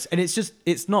glamorous, and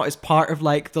it's not. It's part of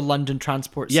like the London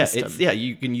transport Yeah, system.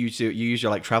 you can use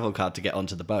your like travel card to get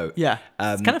onto the boat. Yeah,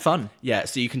 it's kind of fun. Yeah,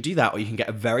 so you can do that, or you can get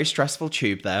a very stressful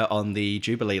tube there on the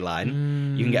Jubilee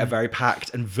line. You can get a very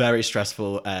packed and very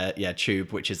stressful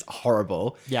tube, which is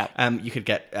horrible. Yeah. You could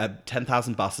get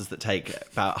 10,000 buses that take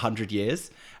about 100 years.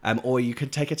 Or you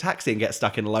could take a taxi and get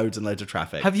stuck in loads and loads of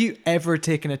traffic. Have you ever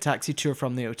taken a taxi tour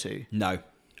from the O2? No.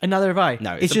 And neither have I.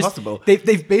 No, it's impossible.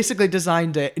 They've basically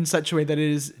designed it in such a way that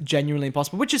it is genuinely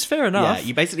impossible, which is fair enough. Yeah,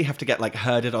 you basically have to get like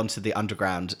herded onto the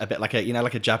underground, a bit like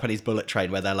like a Japanese bullet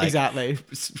train where they're like Exactly.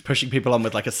 pushing people on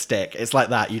with like a stick. It's like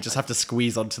that. You just have to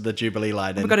squeeze onto the Jubilee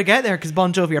line. We've got to get there because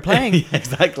Bon Jovi are playing.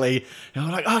 Exactly. And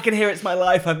I'm like, I can hear It's My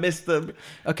Life. I missed them.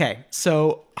 Okay,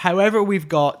 so however we've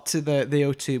got to the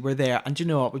O2, we're there. And do you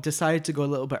know what? We've decided to go a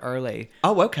little bit early.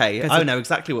 Oh, okay. I know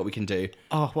exactly what we can do.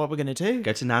 Oh, what are we going to do?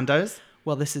 Go to Nando's.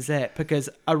 Well, this is it, because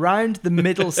around the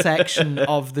middle section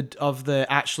of the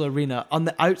actual arena, on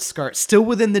the outskirts, still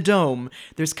within the dome,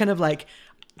 there's kind of like,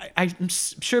 I'm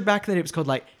sure back then it was called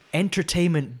like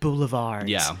Entertainment Boulevard.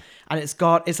 Yeah. And it's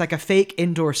like a fake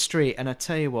indoor street, and I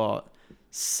tell you what,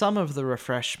 some of the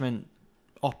refreshment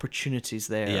opportunities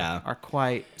there Yeah. are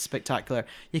quite spectacular.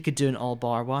 You could do an all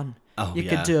bar one. Oh, you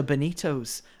yeah. could do a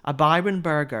Benito's, a Byron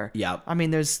burger. Yeah. I mean,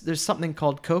 there's something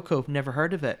called Coco. Never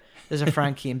heard of it. There's a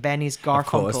Frankie and Benny's, course.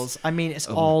 Garfunkel's. I mean, it's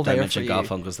all Don't there mention for you.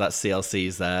 Garfunkel's. That's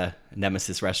CLC's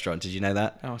Nemesis restaurant. Did you know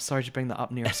that? Oh, sorry to bring that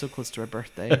up near. So close to her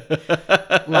birthday.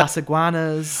 Las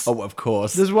Iguanas. Oh, of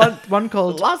course. There's one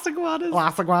called Las Iguanas.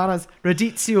 Las Iguanas.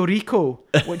 Radizio Rico,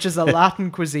 which is a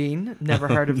Latin cuisine. Never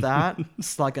heard of that.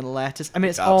 Slug and lettuce. I mean,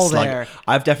 it's all there.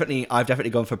 I've definitely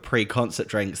gone for pre-concert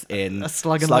drinks in A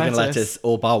slug and lettuce lettuce.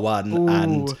 or bar one, Ooh.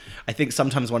 and I think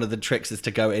sometimes one of the tricks is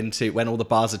to go into when all the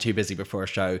bars are too busy before a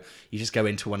show. You just go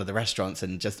into one of the restaurants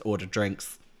and just order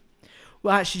drinks.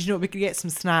 Well, actually, do you know what? We could get some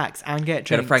snacks and get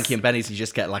Go drinks. to Frankie and Benny's, you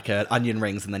just get like onion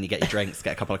rings, and then you get your drinks,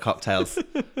 get a couple of cocktails.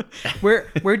 Where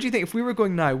do you think, if we were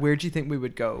going now, where do you think we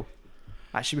would go?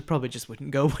 Actually, we probably just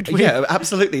wouldn't go, would we? Yeah,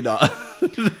 absolutely not.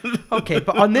 Okay,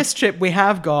 but on this trip we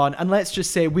have gone, and let's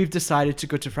just say we've decided to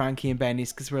go to Frankie and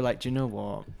Benny's because we're like, do you know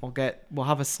what? We'll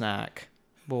have a snack.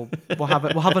 We'll have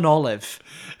an olive,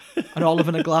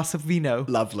 and a glass of vino.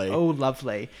 Lovely. Oh,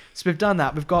 lovely. So we've done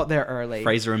that. We've got there early.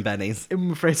 Fraser and Benny's.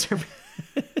 Fraser.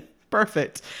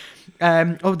 Perfect.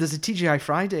 There's a TGI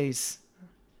Fridays.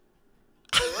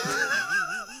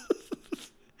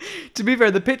 To be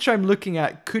fair, the picture I'm looking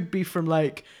at could be from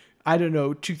like, I don't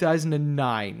know,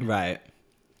 2009. Right.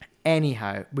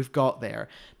 Anyhow, we've got there.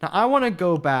 Now, I want to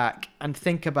go back and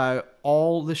think about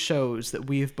all the shows that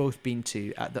we have both been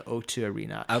to at the O2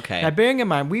 Arena. Okay. Now, bearing in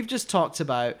mind, we've just talked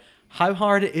about how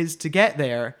hard it is to get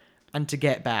there and to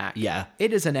get back. Yeah.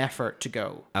 It is an effort to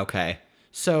go. Okay.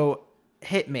 So,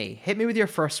 hit me with your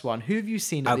first one. Who have you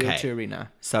seen at the Okay. O2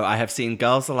 Arena? So I have seen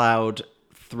Girls Aloud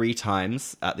 3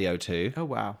 times at the O2. Oh,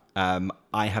 wow.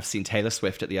 I have seen Taylor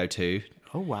Swift at the O2.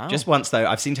 Oh, wow. Just once though.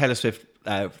 I've seen Taylor Swift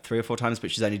 3 or 4 times,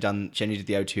 but she only did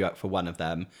the O2 for one of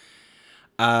them.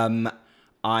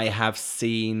 I have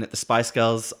seen the Spice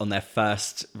Girls on their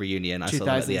first reunion. I saw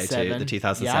them at the O2, the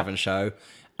 2007 show.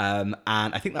 And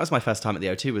I think that was my first time at the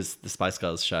O2 was the Spice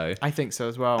Girls show. I think so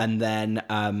as well. And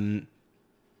then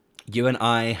you and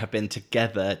I have been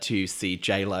together to see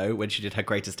J-Lo when she did her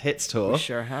Greatest Hits tour. We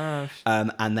sure have.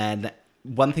 And then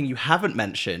one thing you haven't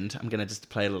mentioned, I'm going to just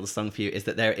play a little song for you, is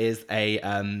that there is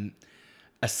a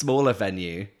smaller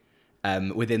venue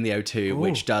within the O2,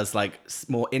 which does like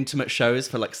more intimate shows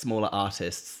for like smaller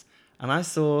artists. And I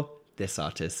saw this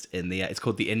artist in the, it's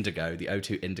called the Indigo, the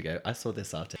O2 Indigo. I saw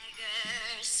this artist.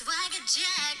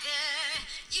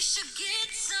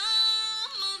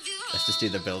 Let's just do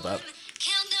the build up.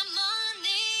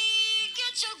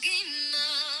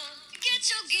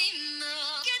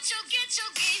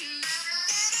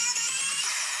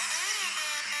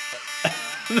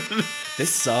 This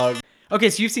song. Okay,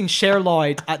 so you've seen Cher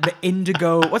Lloyd at the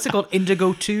Indigo. What's it called?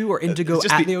 Indigo 2 or Indigo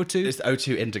at the O2? It's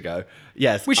O2 Indigo.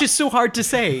 Yes. Which is so hard to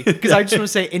say because I just want to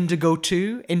say Indigo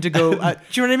 2, Indigo. Do you know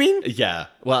what I mean? Yeah.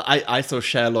 Well, I saw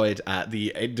Cher Lloyd at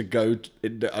the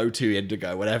O2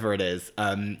 Indigo, whatever it is.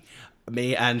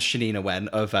 Me and Shanina Wen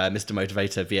of Mr.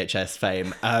 Motivator VHS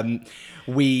fame.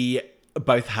 We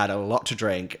both had a lot to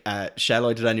drink. Cher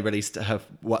Lloyd had only released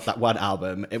that one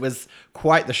album. It was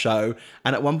quite the show.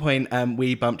 And at one point,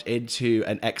 we bumped into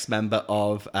an ex-member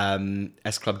of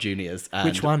S Club Juniors. And,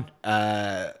 Which one?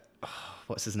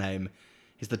 What's his name?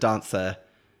 He's the dancer.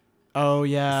 Oh,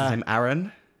 Is yeah. his name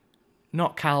Aaron?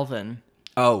 Not Calvin.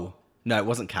 Oh, no, it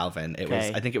wasn't Calvin. It was.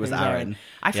 I think it was Aaron.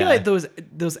 I feel Yeah. like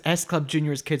those S Club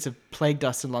Juniors kids have plagued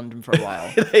us in London for a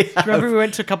while. They have. Remember we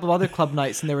went to a couple of other club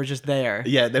nights and they were just there.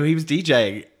 Yeah, no, he was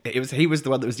DJing. He was the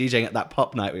one that was DJing at that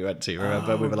pop night we went to.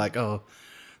 Remember, we were like, oh,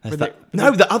 that's that. No,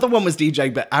 the other one was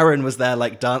DJing, but Aaron was there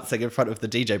like dancing in front of the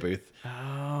DJ booth.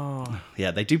 Oh,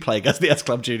 Yeah, they do plague us, the S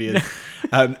Club Juniors.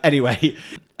 Anyway,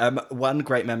 one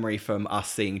great memory from us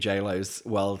seeing J-Lo's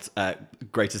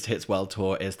Greatest Hits World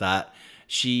Tour is that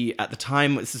she, at the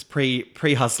time, this is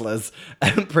pre-Hustlers,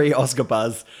 pre-Oscar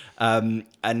Buzz,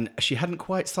 and she hadn't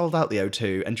quite sold out the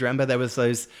O2. And do you remember there was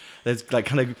those like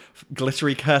kind of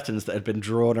glittery curtains that had been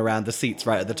drawn around the seats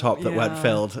right at the top that weren't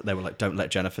filled? They were like, don't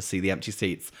let Jennifer see the empty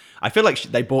seats. I feel like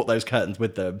they bought those curtains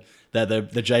with them. They're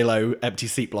the J-Lo empty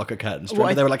seat blocker curtains. Do you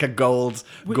remember they were like a gold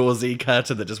gauzy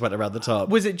curtain that just went around the top.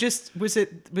 was it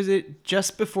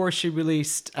just before she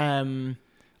released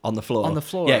On the floor. On the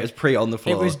floor. Yeah, it was on the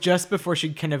floor. It was just before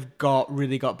she kind of got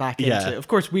back into Yeah. it. Of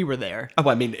course, we were there. Oh,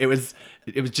 I mean, it was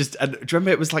just. And do you remember?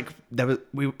 It was like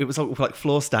it was like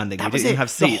floor standing. We didn't even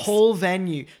have seats. The whole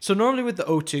venue. So normally with the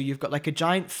O2, you've got like a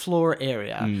giant floor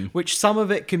area, which some of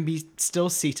it can be still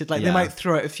seated. Like they Yeah. might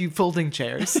throw out a few folding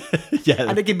chairs, Yeah.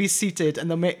 and it can be seated, and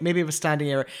they'll maybe have a standing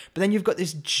area. But then you've got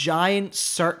this giant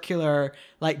circular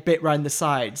like bit round the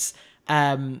sides.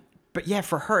 But yeah,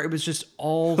 for her, it was just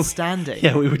all standing.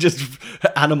 Yeah, we were just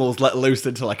animals let loose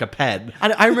into like a pen.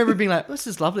 And I remember being like, this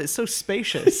is lovely. It's so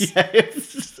spacious. Yeah,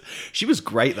 she was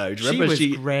great though. Do you remember? She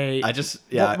was great. I just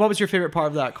yeah. What was your favorite part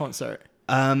of that concert?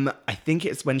 I think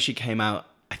it's when she came out.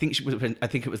 I think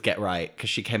it was Get Right because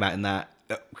she came out in that.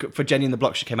 For Jenny and the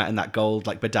Block, she came out in that gold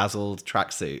like bedazzled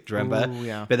tracksuit. Do you remember? Ooh,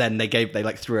 yeah. But then they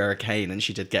like threw her a cane and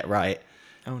she did Get Right.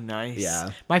 Oh, nice. Yeah.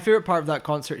 My favorite part of that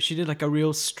concert, she did like a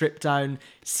real stripped down,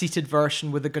 seated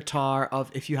version with a guitar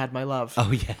of If You Had My Love. Oh,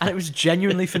 yeah. And it was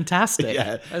genuinely fantastic.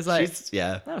 Yeah, I was like,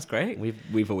 that was great.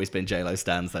 We've always been J-Lo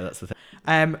stans though. That's the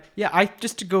thing.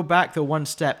 Just to go back though one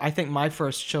step, I think my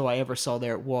first show I ever saw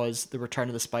there was the Return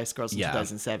of the Spice Girls in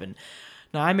 2007.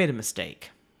 Now I made a mistake.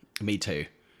 Me too.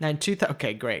 Now in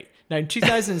okay, great. Now in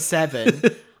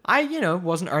 2007, I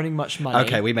wasn't earning much money.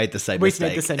 Okay, we made the same We mistake.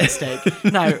 made the same mistake.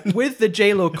 Now, with the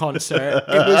J-Lo concert,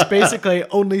 it was basically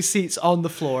only seats on the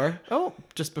floor. Oh,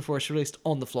 just before she released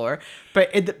On the Floor.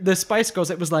 But the Spice Girls,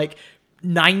 it was like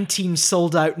 19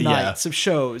 sold out nights of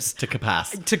shows. To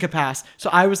Capass. So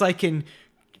I was like in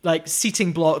like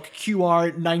seating block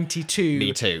QR 92.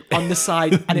 Me too. On the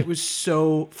side, and it was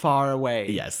so far away.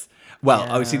 Yes.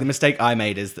 Well, see, the mistake I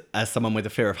made is, as someone with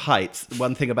a fear of heights,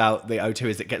 one thing about the O2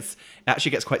 is it actually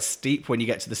gets quite steep when you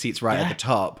get to the seats right at the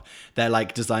top. They're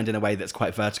like designed in a way that's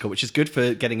quite vertical, which is good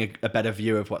for getting a better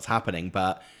view of what's happening.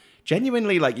 But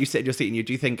genuinely, like you sit in your seat and you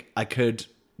do think I could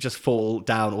just fall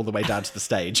down all the way down to the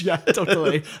stage. Yeah,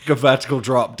 totally. Like a vertical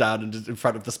drop down in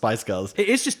front of the Spice Girls. It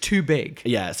is just too big.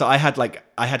 Yeah, so I had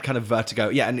kind of vertigo.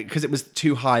 Yeah, and because it was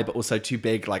too high but also too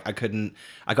big, like I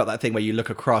got that thing where you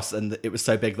look across and it was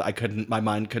so big that my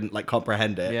mind couldn't like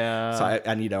comprehend it. Yeah. So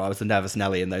I was a nervous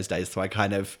Nelly in those days, so I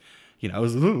kind of, I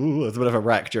was a bit of a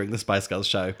wreck during the Spice Girls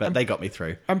show, but they got me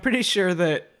through. I'm pretty sure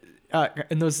that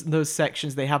in those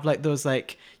sections, they have like those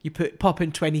like you pop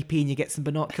in 20p and you get some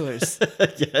binoculars.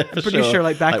 Yeah, I'm pretty sure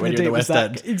like back in when the you're day in it was the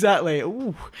West that. End. Exactly.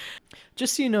 Ooh.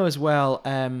 Just so you know as well,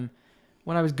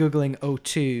 when I was Googling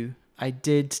O2, I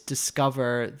did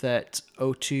discover that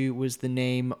O2 was the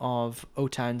name of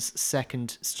O-Town's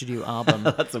second studio album.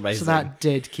 That's amazing. So that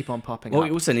did keep on popping Well, up.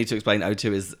 we also need to explain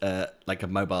O2 is like a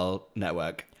mobile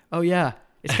network. Oh yeah,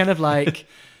 it's kind of like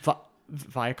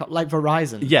Viacom, like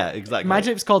Verizon. Yeah, exactly.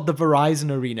 Imagine if it's called the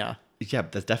Verizon Arena. Yeah,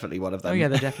 there's definitely one of them. Oh yeah,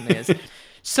 there definitely is.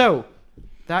 So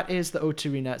that is the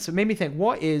O2 Arena. So it made me think,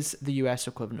 what is the US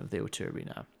equivalent of the O2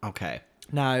 Arena? Okay.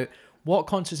 Now, what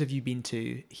concerts have you been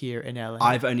to here in LA?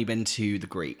 I've only been to the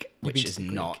Greek, which been is to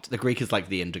the not. The Greek is like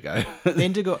the Indigo. The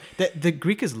Indigo. The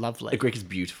Greek is lovely. The Greek is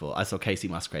beautiful. I saw Casey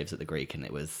Musgraves at the Greek, and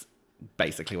it was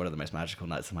basically one of the most magical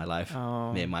nights of my life.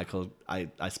 Oh. Me and Michael, I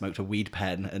smoked a weed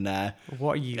pen and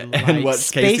What are you and like?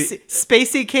 watched Casey-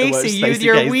 Spacey Casey, watched you with Spacey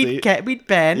your Casey. weed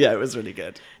pen. yeah, it was really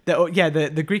good.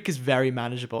 The Greek is very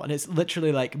manageable, and it's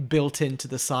literally like built into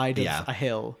the side of Yeah. a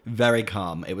hill. Very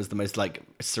calm. It was the most like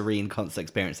serene concert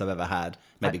experience I've ever had.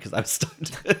 Maybe because I was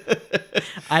stoned.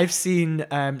 I've seen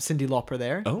Cyndi Lauper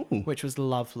there, Oh. which was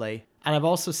lovely. And I've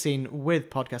also seen,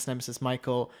 with podcast nemesis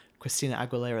Michael, Christina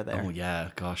Aguilera there. Oh yeah,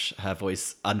 gosh, her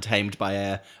voice untamed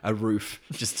by a roof,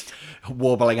 just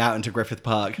warbling out into Griffith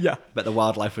Park. Yeah. But the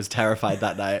wildlife was terrified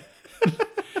that night.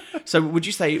 So would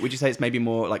you say it's maybe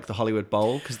more like the Hollywood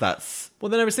Bowl, because that's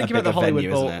Well, then I was thinking a about the bigger Hollywood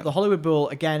venue, Bowl. isn't it? The Hollywood Bowl,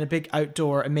 again, a big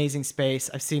outdoor, amazing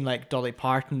space. I've seen like Dolly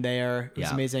Parton there. It was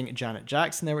Yeah. amazing. Janet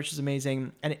Jackson there, which is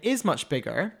amazing. And it is much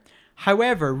bigger.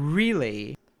 However,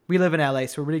 really, we live in LA,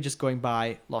 so we're really just going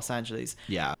by Los Angeles.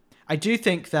 Yeah. I do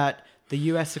think that the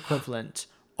US equivalent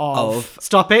of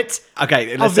Stop it.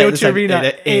 Okay, let's of the say it O2 Arena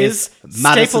it is Madison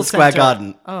Staples Square Center.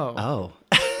 Garden. Oh.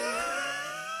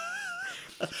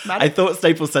 I thought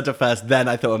Staples Center first, then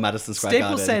I thought of Madison Square Staples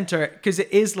Garden. Center, because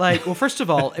it is like, well, first of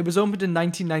all, it was opened in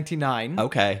 1999.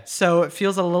 Okay. So it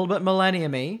feels a little bit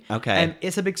millennium-y. Okay. And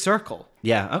it's a big circle.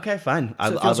 Yeah. Okay. Fine. it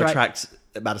I'll feels right. retract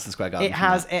Madison Square Garden. It from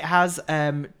has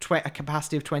that. a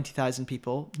capacity of 20,000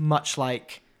 people, much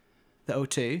like the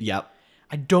O2. Yep.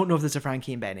 I don't know if there's a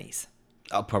Frankie and Benny's.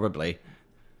 Oh, probably.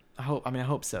 I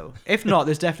hope so. If not,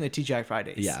 there's definitely TGI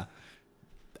Fridays. Yeah.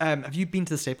 Have you been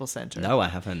to the Staples Center? No, I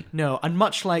haven't. No, and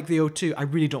much like the O2, I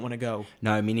really don't want to go.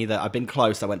 No, me neither. I've been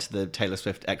close. I went to the Taylor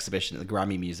Swift exhibition at the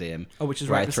Grammy Museum. Oh, which is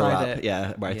where right I threw beside up. it.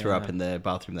 Yeah, where I threw up Yeah. in the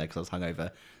bathroom there because I was hungover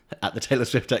at the Taylor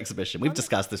Swift exhibition. We've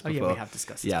discussed this Oh before. yeah, we have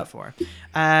discussed this Yeah. before.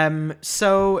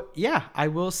 So yeah, I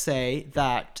will say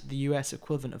that the US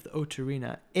equivalent of the O2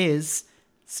 Arena is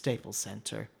Staples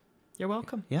Center. You're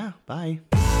welcome. Yeah, bye.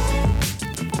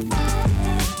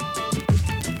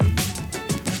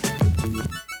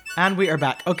 And we are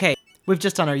back. Okay, we've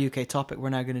just done our UK topic. We're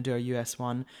now going to do our US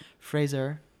one.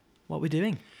 Fraser, what are we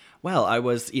doing? Well, I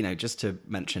was, just to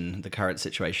mention the current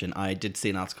situation, I did see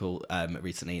an article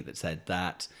recently that said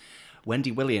that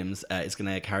Wendy Williams is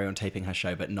going to carry on taping her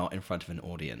show, but not in front of an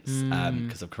audience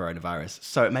because of coronavirus.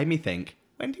 So it made me think,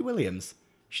 Wendy Williams,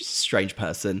 she's a strange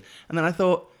person. And then I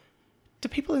thought, do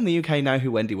people in the UK know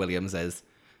who Wendy Williams is?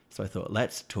 So I thought,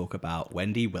 let's talk about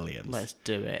Wendy Williams. Let's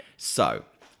do it. So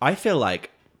I feel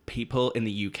like people in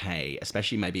the UK,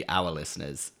 especially maybe our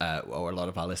listeners, or a lot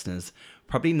of our listeners,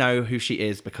 probably know who she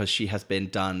is because she has been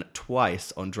done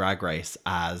twice on Drag Race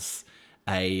as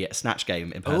a Snatch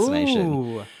Game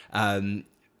impersonation. Ooh.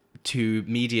 To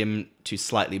medium to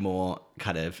slightly more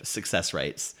kind of success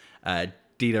rates.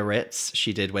 Dina Ritz,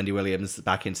 she did Wendy Williams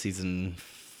back in season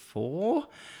 4.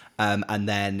 And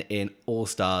then in All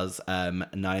Stars,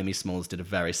 Naomi Smalls did a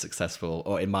very successful,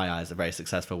 or in my eyes, a very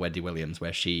successful Wendy Williams,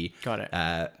 where she Got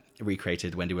it.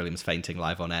 Recreated Wendy Williams fainting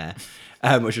live on air,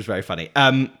 which was very funny.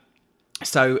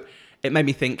 So it made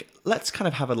me think, let's kind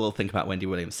of have a little think about Wendy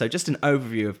Williams. So just an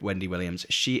overview of Wendy Williams.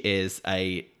 She is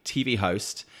a TV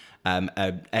host, an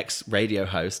ex-radio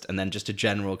host, and then just a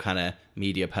general kind of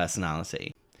media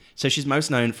personality. So she's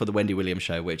most known for The Wendy Williams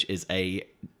Show, which is a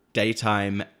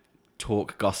daytime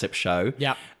talk gossip show.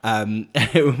 Yep.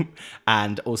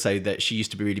 And also that she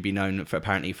used to really be known for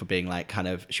apparently for being like kind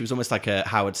of, she was almost like a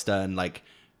Howard Stern, like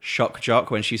shock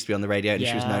jock when she used to be on the radio, and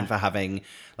she was Yeah. known for having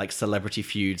like celebrity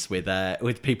feuds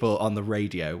with people on the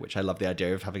radio, which I love the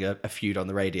idea of having a feud on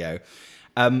the radio.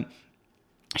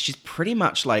 She's pretty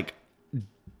much like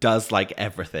does like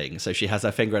everything, so she has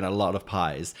her finger in a lot of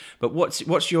pies. But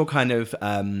what's your kind of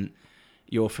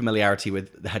your familiarity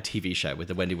with her TV show, with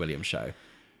the Wendy Williams Show?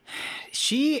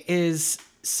 She is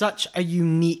such a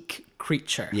unique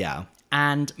creature. Yeah.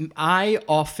 And I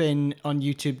often on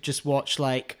YouTube just watch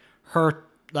like her,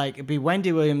 like it'd be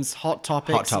Wendy Williams Hot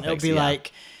Topics. Hot and it'll Topics, be yeah.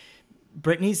 like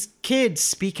Britney's kids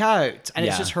speak out, and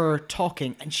it's Yeah. just her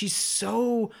talking, and she's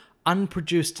so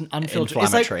unproduced and unfiltered.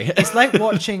 Inflammatory. It's like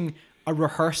watching a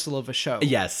rehearsal of a show.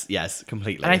 Yes,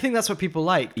 completely. And I think that's what people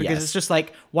like, because Yes. it's just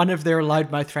like one of their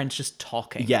loudmouth friends just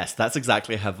talking. Yes, that's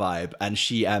exactly her vibe. And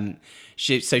she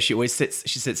always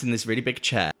sits in this really big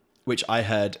chair, which I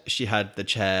heard she had the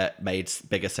chair made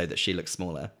bigger so that she looks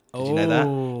smaller. Did you know that?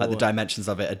 Like the dimensions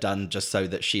of it are done just so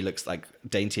that she looks like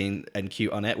dainty and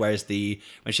cute on it. Whereas when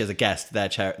she has a guest, their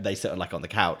chair, they sit like on the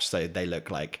couch, so they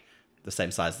look like the same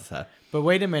size as her. But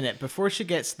wait a minute, before she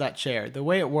gets to that chair, the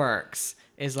way it works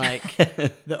is like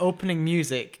the opening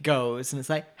music goes and it's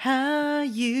like, how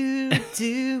you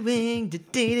doing?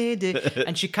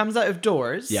 And she comes out of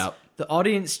doors. Yep. The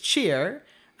audience cheer,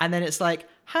 and then it's like,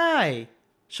 hi.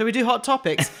 Shall we do Hot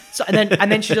Topics? So and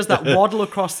then she does that waddle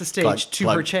across the stage to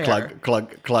her chair.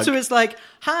 Clunk. So it's like,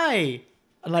 hi.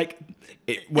 And like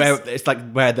It's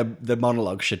like where the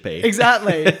monologue should be.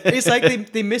 exactly. It's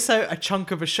like they miss out a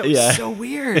chunk of a show. Yeah. It's so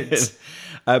weird.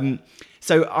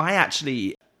 So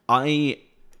I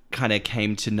kind of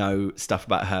came to know stuff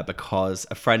about her because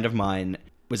a friend of mine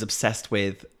was obsessed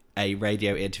with a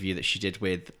radio interview that she did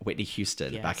with Whitney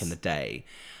Houston back in the day.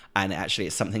 And actually,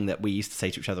 it's something that we used to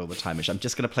say to each other all the time, which I'm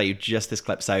just going to play you just this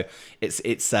clip. So it's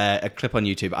a clip on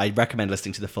YouTube. I recommend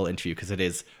listening to the full interview because it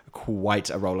is quite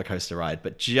a roller coaster ride.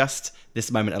 But just this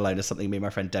moment alone is something me and my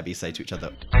friend Debbie say to each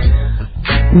other.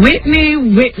 Whitney.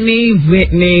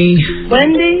 Wendy.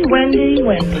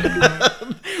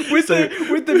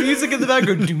 with the music in the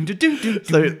background. Doom, doom, doom, doom.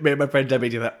 So me and my friend Debbie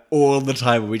do that all the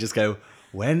time. We just go,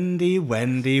 Wendy.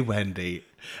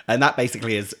 And that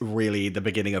basically is really the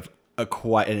beginning of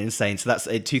quite an insane. So that's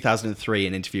in 2003,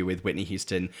 an interview with Whitney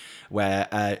Houston,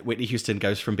 where Whitney Houston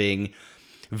goes from being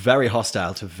very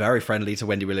hostile to very friendly to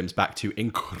Wendy Williams back to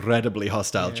incredibly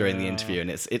hostile during the interview. And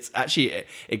it's actually,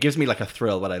 it gives me like a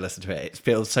thrill when I listen to it. It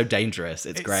feels so dangerous.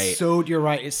 It's great. So you're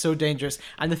right. It's so dangerous.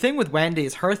 And the thing with Wendy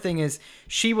is her thing is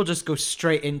she will just go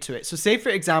straight into it. So say, for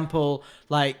example,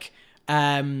 like,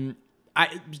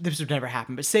 this would never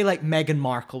happen, but say like Meghan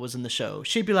Markle was in the show.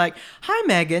 She'd be like, hi,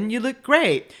 Meghan, you look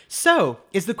great. So,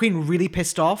 is the Queen really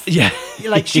pissed off? Yeah.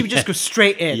 Like, she would just go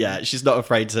straight in. Yeah, she's not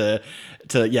afraid to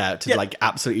like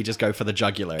absolutely just go for the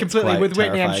jugular. It's Completely. quite With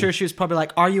Whitney, I'm terrifying. sure she was probably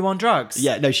like, are you on drugs?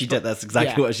 Yeah, no, she did. That's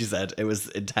exactly Yeah. what she said. It was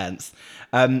intense.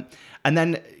 And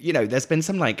then, there's been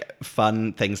some like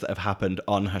fun things that have happened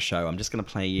on her show. I'm just going to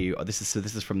play you. This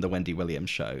is from the Wendy Williams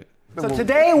show. So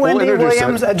today, Wendy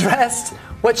Williams addressed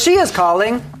what she is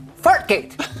calling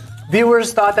Fartgate.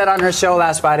 Viewers thought that on her show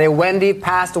last Friday, Wendy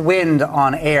passed wind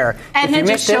on air. Edna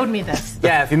just showed me this.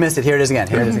 Yeah, if you missed it, here it is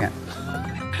again.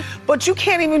 But you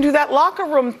can't even do that locker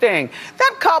room thing.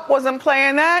 That cop wasn't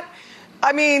playing that.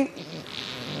 I mean,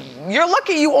 you're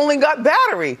lucky you only got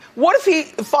battery. What if he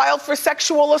filed for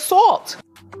sexual assault?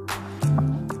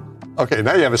 Okay,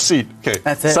 now you have a seat. Okay,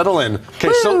 That's it. Settle in.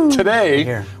 Okay, so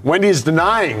today, Wendy's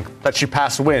denying that she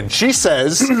passed wind. She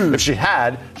says if she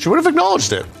had, she would have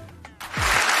acknowledged it.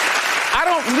 I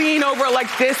don't lean over like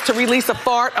this to release a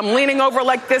fart. I'm leaning over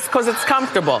like this because it's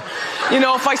comfortable.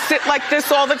 If I sit like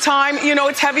this all the time,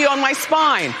 it's heavy on my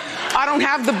spine. I don't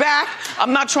have the back.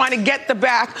 I'm not trying to get the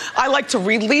back. I like to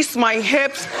release my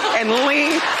hips and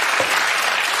lean.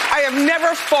 I have never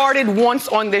farted once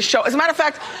on this show. As a matter of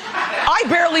fact, I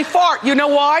barely fart. You know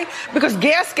why? Because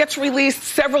gas gets released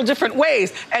several different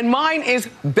ways, and mine is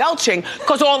belching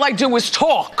because all I do is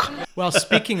talk. Well,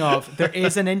 speaking of, there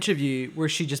is an interview where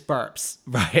she just burps.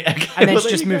 Right. Okay. And then Well, she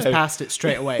there just you moves go. past it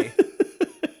straight away.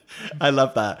 I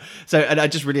love that. So, and I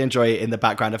just really enjoy in the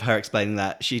background of her explaining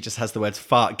that she just has the words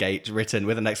Fartgate written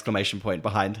with an exclamation point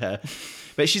behind her.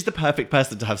 But she's the perfect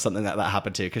person to have something like that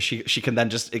happen to because she can then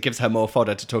it gives her more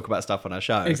fodder to talk about stuff on her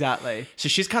show. Exactly. So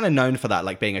she's kind of known for that,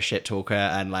 like being a shit talker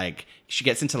and like she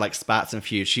gets into like spats and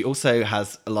feuds. She also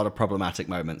has a lot of problematic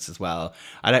moments as well.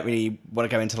 I don't really want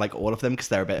to go into like all of them because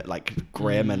they're a bit like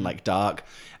grim and like dark.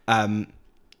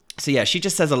 So yeah, she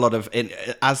just says a lot of,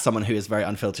 as someone who is very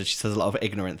unfiltered, she says a lot of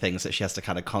ignorant things that she has to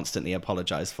kind of constantly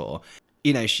apologize for.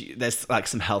 There's like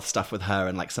some health stuff with her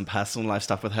and like some personal life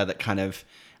stuff with her that kind of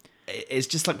is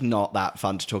just like not that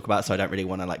fun to talk about. So I don't really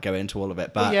want to like go into all of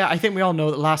it. But Yeah, I think we all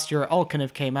know that last year it all kind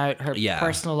of came out. Her Yeah.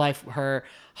 personal life, her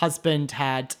husband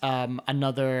had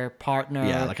another partner.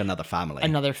 yeah, like another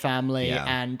family. Yeah.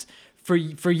 And for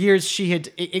years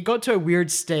it got to a weird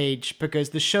stage because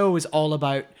the show was all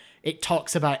about, it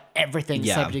talks about everything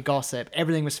Yeah. celebrity gossip.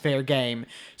 Everything was fair game.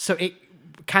 So it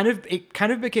kind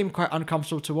of became quite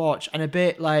uncomfortable to watch and a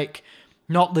bit like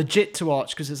not legit to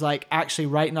watch because it's like, actually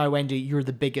right now, Wendy, you're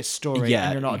the biggest story Yeah,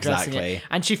 and you're not addressing exactly. it.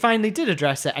 And she finally did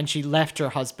address it and she left her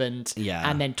husband Yeah.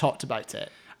 and then talked about it.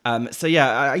 So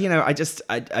yeah, I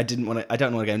didn't want to. I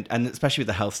don't want to go, and especially with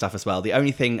the health stuff as well. The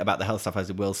only thing about the health stuff I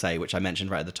will say, which I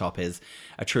mentioned right at the top, is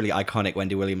a truly iconic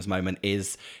Wendy Williams moment.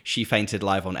 Is she fainted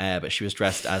live on air, but she was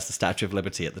dressed as the Statue of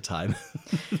Liberty at the time,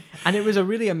 and it was a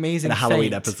really amazing in a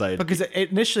Halloween feint, episode because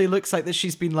it initially looks like that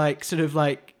she's been like sort of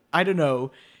like, I don't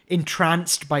know,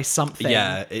 entranced by something.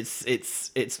 Yeah,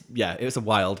 it was a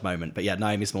wild moment. But yeah,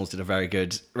 Naomi Smalls did a very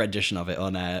good rendition of it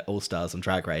on All Stars on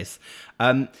Drag Race.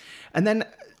 And then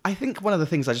I think one of the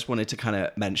things I just wanted to kind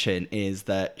of mention is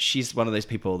that she's one of those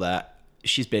people that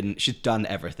she's done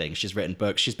everything. She's written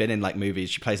books, she's been in like movies,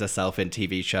 she plays herself in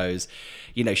TV shows.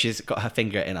 She's got her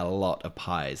finger in a lot of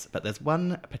pies. But there's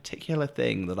one particular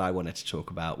thing that I wanted to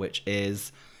talk about, which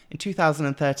is in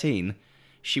 2013,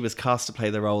 she was cast to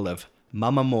play the role of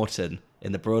Mama Morton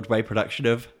in the Broadway production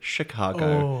of Chicago.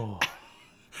 Oh.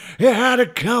 He had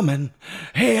it coming.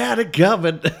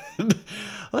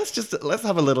 Let's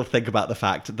have a little think about the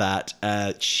fact that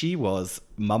she was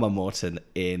Mama Morton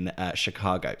in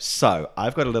Chicago. So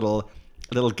I've got a little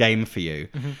game for you,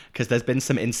 because there's been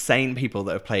some insane people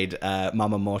that have played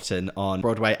Mama Morton on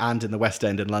Broadway and in the West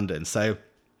End in London. So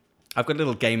I've got a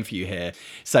little game for you here.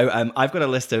 So I've got a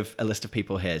list of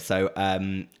people here. So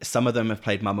some of them have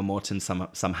played Mama Morton,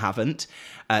 some haven't.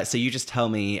 So you just tell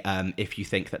me if you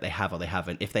think that they have or they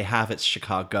haven't. If they have, it's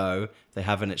Chicago. If they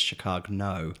haven't, it's Chicago.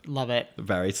 No. Love it.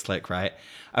 Very slick, right?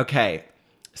 Okay.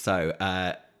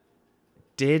 So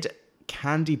did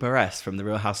Candy Buress from The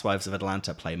Real Housewives of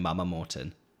Atlanta play Mama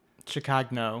Morton?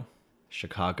 Chicago.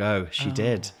 Chicago. She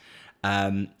did.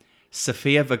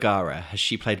 Sofia Vergara, has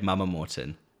she played Mama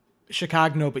Morton?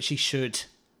 Chicago, but she should.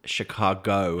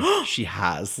 Chicago, she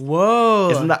has. Whoa.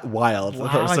 Isn't that wild? Wow,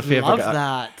 I love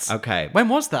that. Okay. When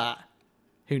was that?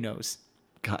 Who knows?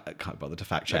 Can't bother to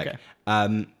fact check.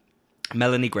 Okay.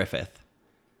 Melanie Griffith.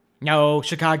 No,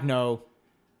 Chicago, no.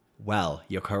 Well,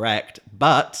 you're correct,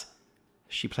 but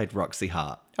she played Roxy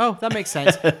Hart. Oh, that makes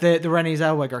sense. the Renée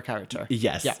Zellweger character.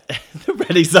 Yes. Yeah. The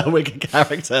Renée Zellweger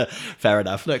character. Fair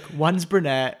enough. Look, one's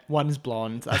brunette, one's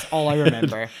blonde. That's all I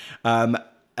remember.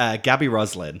 Gabby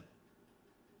Roslin.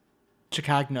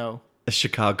 Chicago.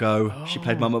 Chicago. Oh. She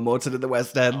played Mama Morton in the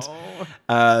West End.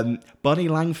 Oh. Bonnie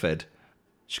Langford.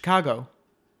 Chicago.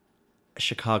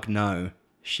 Chicago, no.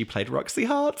 She played Roxy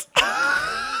Hart.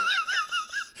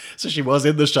 So she was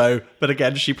in the show, but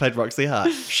again, she played Roxy Hart.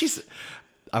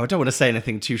 I don't want to say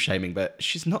anything too shaming, but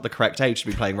she's not the correct age to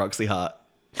be playing Roxy Hart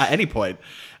at any point.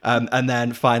 And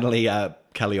then finally,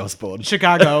 Kelly Osbourne.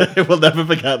 Chicago. We'll never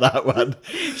forget that one.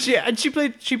 She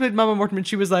played Mama Morton when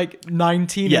she was like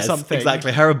 19 or something.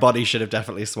 Exactly. Her and Bonnie should have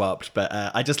definitely swapped, but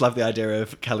I just love the idea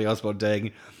of Kelly Osbourne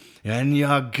doing, and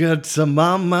you're good to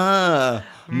Mama.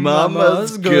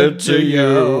 Mama's good to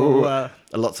you.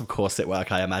 Lots of corset work,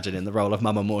 I imagine, in the role of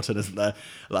Mama Morton, isn't there?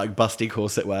 Like busty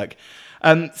corset work.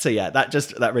 So yeah,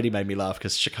 that really made me laugh,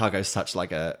 because Chicago's such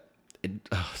an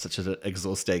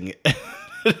exhausting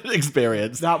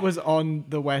experience. That was on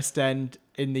the West End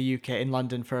in the UK, in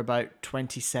London, for about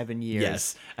 27 years.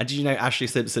 Yes. And did you know Ashley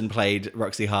Simpson played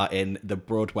Roxy Hart in the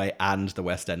Broadway and the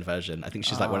West End version? I think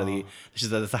she's like one of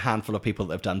there's a handful of people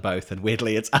that have done both, and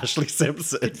weirdly it's Ashley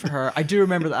Simpson. Good for her. I do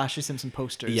remember the Ashley Simpson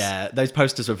posters. Yeah, those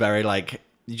posters were very like,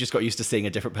 you just got used to seeing a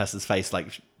different person's face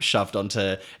like shoved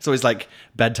onto, it's always like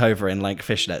bent over in like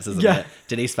fishnets, isn't it?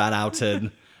 Denise Van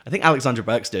Outen. I think Alexandra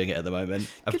Burke's doing it at the moment.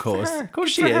 Of course. Of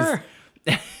course she is.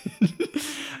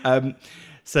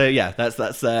 So yeah,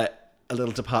 that's a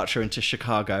little departure into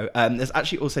Chicago. There's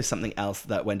actually also something else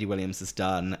that Wendy Williams has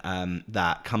done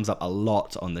that comes up a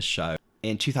lot on the show.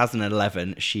 In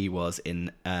 2011, she was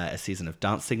in a season of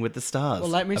Dancing with the Stars.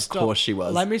 Well, of course she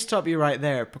was. Let me stop you right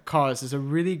there, because there's a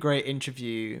really great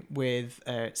interview with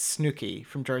Snooki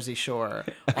from Jersey Shore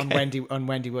on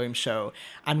Wendy Williams' show,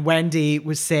 and Wendy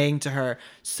was saying to her,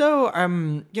 "So,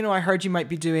 I heard you might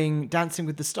be doing Dancing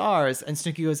with the Stars," and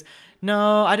Snooki goes,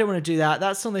 "No, I don't want to do that.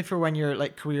 That's only for when your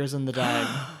like career's on the down."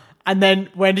 And then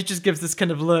Wendy just gives this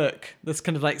kind of look, this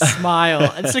kind of like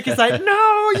smile, and Snooki's like,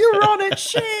 "No, you're on it,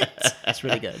 shit." It's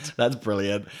really good. That's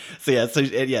brilliant. So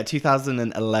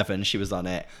 2011, she was on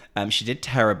it. She did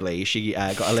terribly. She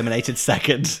got eliminated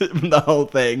second from the whole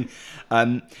thing.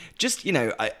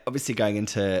 Obviously going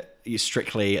into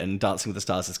Strictly and Dancing with the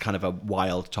Stars is kind of a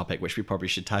wild topic, which we probably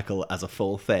should tackle as a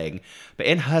full thing. But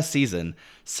in her season,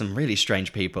 some really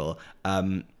strange people.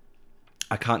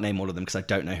 I can't name all of them because I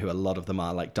don't know who a lot of them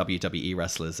are, like WWE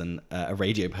wrestlers and a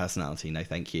radio personality. No,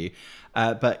 thank you.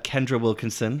 But Kendra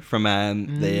Wilkinson from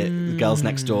the Girls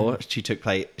Next Door, she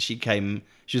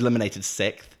was eliminated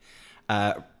 6th.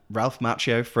 Ralph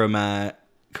Macchio from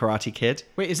Karate Kid.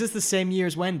 Wait, is this the same year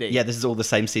as Wendy? Yeah, this is all the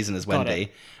same season as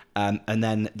Wendy. And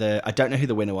then I don't know who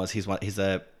the winner was. He's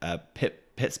a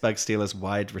Pittsburgh Steelers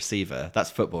wide receiver.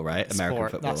 That's football, right? American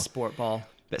football. That's sport ball.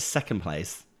 But second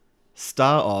place,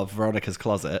 star of Veronica's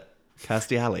Closet,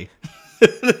 Kirstie Alley.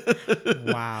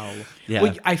 Wow. Yeah.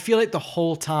 Well, I feel like the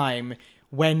whole time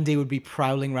Wendy would be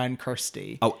prowling around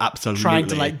Kirsty. Oh, absolutely. Trying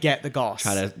to like get the goss.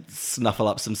 Trying to snuffle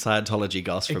up some Scientology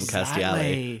goss from Exactly. Kirstie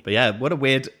Alley. But yeah, what a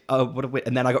weird.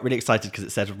 And then I got really excited because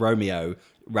it said Romeo,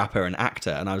 rapper and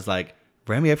actor, and I was like,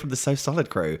 Romeo from the So Solid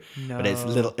crew. No. But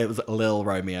it was Lil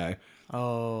Romeo.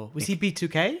 Oh, was he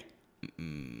B2K?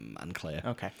 Unclear.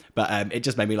 Okay. But it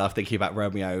just made me laugh thinking about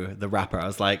Romeo, the rapper. I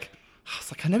was like,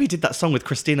 I know he did that song with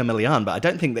Christina Milian, but I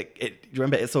don't think that it. Do you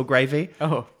remember It's All Gravy?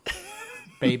 Oh,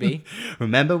 baby.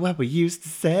 Remember what we used to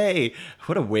say?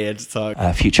 What a weird song.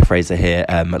 Future Fraser here.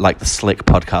 Like the slick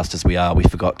podcasters we are, we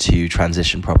forgot to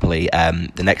transition properly.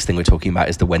 The next thing we're talking about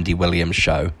is the Wendy Williams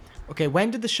show. Okay,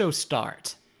 when did the show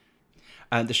start?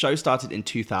 The show started in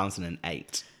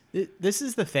 2008. This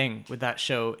is the thing with that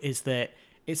show, is that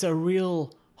it's a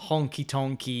real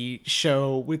honky-tonky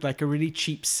show with like a really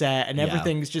cheap set, and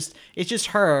everything's just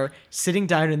her sitting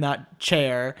down in that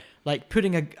chair, like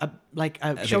putting a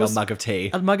mug of tea.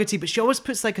 A mug of tea, but she always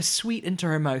puts like a sweet into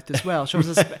her mouth as well. She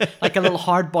always has like a little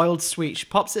hard-boiled sweet. She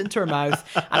pops it into her mouth,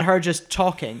 and her just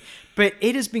talking. But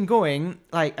it has been going,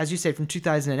 like as you said, from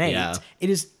 2008. Yeah.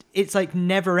 It's like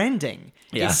never ending.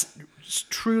 Yeah. It's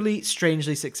truly,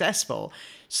 strangely successful.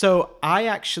 So I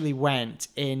actually went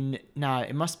in, now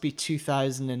it must be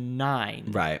 2009.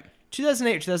 Right.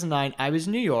 2008 or 2009, I was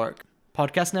in New York.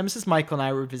 Podcast nemesis Michael and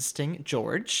I were visiting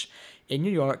George in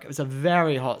New York. It was a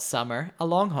very hot summer, a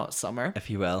long hot summer. If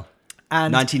you will.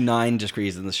 And 99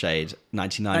 degrees in the shade.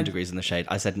 99 degrees in the shade.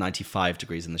 I said 95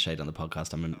 degrees in the shade on the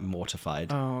podcast. I'm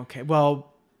mortified. Oh, okay. Well,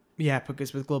 yeah,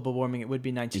 because with global warming, it would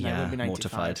be 99, it Yeah, would be 95.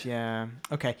 mortified. Yeah.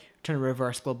 Okay. Trying to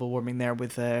reverse global warming there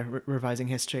with revising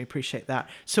history. Appreciate that.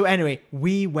 So anyway,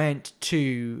 we went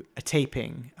to a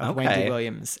taping of Wendy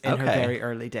Williams in her very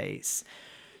early days.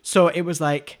 So it was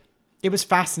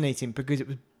fascinating because it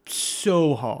was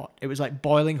so hot. It was like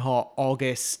boiling hot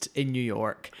August in New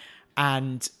York.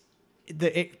 And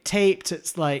it taped,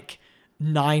 it's like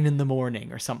 9 a.m.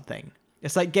 or something.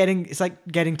 It's like getting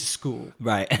to school.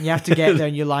 Right. And you have to get there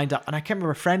and you lined up. And I can't remember,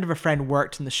 a friend of a friend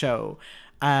worked in the show.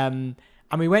 And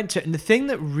we went to it. And the thing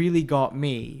that really got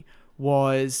me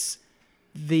was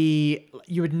you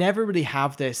would never really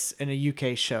have this in a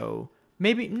UK show.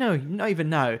 Maybe, no, not even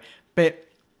now. But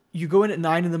you go in at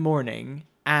 9 a.m.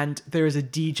 and there is a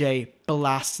DJ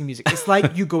blasting music. It's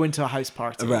like you go into a house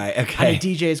party. Right, okay. And a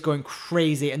DJ is going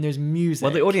crazy and there's music.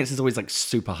 Well, the audience is always like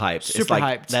super hyped. Super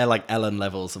hyped. They're like Ellen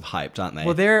levels of hyped, aren't they?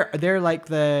 Well, they're like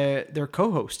they're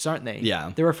co-hosts, aren't they?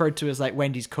 Yeah. They're referred to as like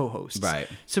Wendy's co-hosts. Right.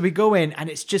 So we go in and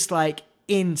it's just like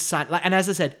inside, like, and as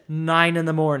I said, 9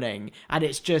 a.m. and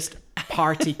it's just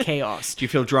party chaos. Do you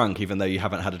feel drunk even though you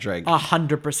haven't had a drink?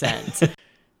 100%.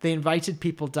 They invited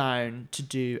people down to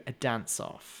do a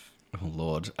dance-off. Oh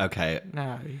Lord. Okay.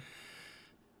 Now,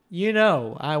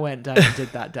 I went down and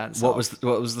did that dance. What was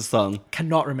the song?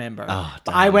 Cannot remember. Oh,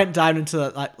 but I went down into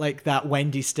like that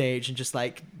Wendy stage and just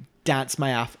like danced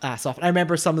my ass off. And I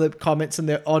remember some of the comments in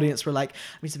the audience were like,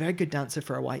 he's a very good dancer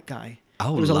for a white guy.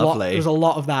 Oh, there was lovely. There was a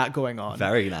lot of that going on.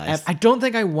 Very nice. I don't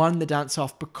think I won the dance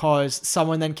off because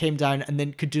someone then came down and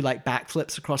then could do like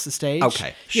backflips across the stage.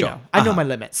 Okay, sure. I know my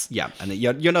limits. Yeah, and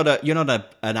you're not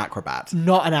an acrobat.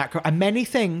 Not an acrobat. And many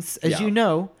things, as you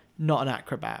know, not an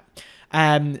acrobat.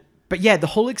 But yeah, the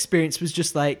whole experience was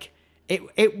just like,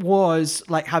 it was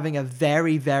like having a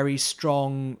very, very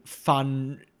strong,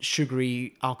 fun,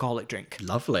 sugary alcoholic drink.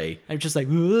 Lovely. I'm just like,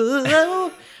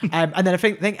 and then I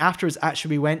think afterwards,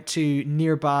 actually, we went to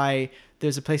nearby.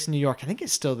 There's a place in New York. I think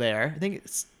it's still there. I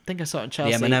think I saw it in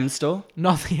Chelsea. The M&M store?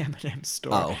 Not the M&M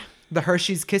store. Oh. The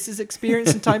Hershey's Kisses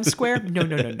experience in Times Square?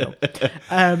 No.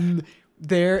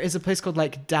 There is a place called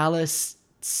like Dallas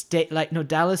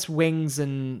Wings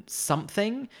and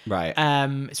something. Right.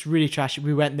 It's really trashy.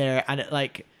 We went there and it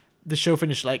like the show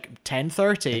finished like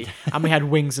 10:30 and we had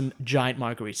wings and giant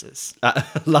margaritas.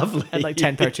 Lovely. At like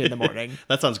 10:30 in the morning.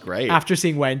 That sounds great. After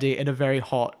seeing Wendy in a very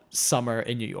hot summer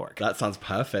in New York. That sounds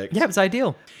perfect. Yeah, it was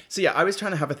ideal. So yeah, I was trying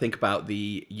to have a think about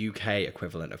the UK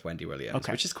equivalent of Wendy Williams,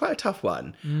 which is quite a tough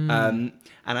one. And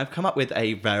I've come up with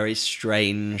a very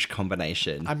strange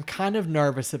combination. I'm kind of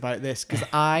nervous about this because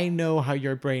I know how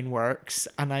your brain works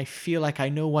and I feel like I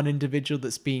know one individual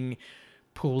that's being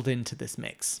pulled into this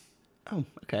mix. Oh,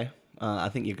 okay. I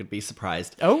think you could be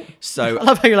surprised. Oh, so I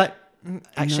love how you're like,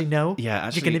 actually, no. Yeah,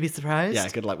 actually, you're going to be surprised. Yeah,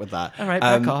 good luck with that. All right,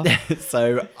 back off.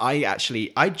 So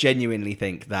I genuinely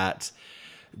think that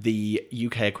the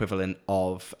UK equivalent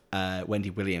of Wendy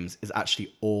Williams is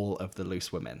actually all of the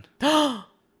Loose Women.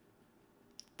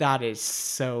 That is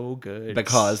so good.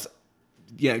 Because,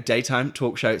 daytime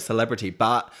talk show celebrity,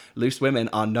 but Loose Women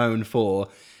are known for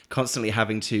constantly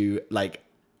having to, like,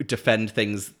 defend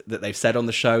things that they've said on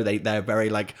the show. They're very,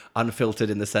 like, unfiltered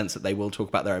in the sense that they will talk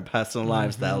about their own personal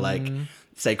lives. They'll, like,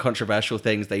 say controversial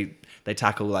things. They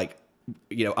tackle, like,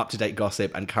 up-to-date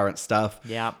gossip and current stuff.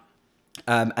 Yeah.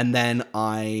 And then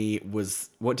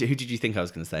who did you think I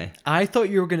was going to say? I thought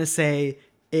you were going to say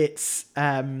it's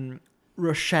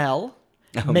Rochelle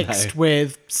mixed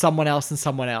with someone else and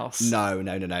someone else. No.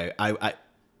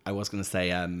 I was going to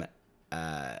say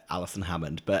Alison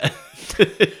Hammond, but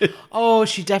oh,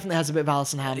 she definitely has a bit of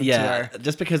Alison Hammond to her.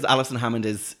 Just because Alison Hammond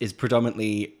is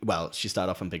predominantly, well, she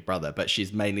started off on Big Brother, but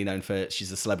she's mainly known for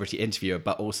she's a celebrity interviewer,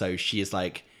 but also she is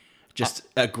like just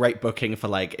a great booking for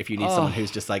like if you need someone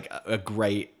who's just like a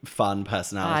great fun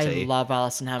personality. I love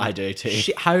Alison Hammond. I do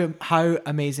too. How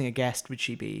amazing a guest would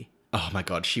she be? Oh my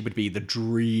God, she would be the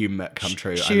dream come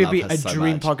true. She would be a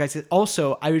dream podcast.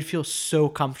 Also, I would feel so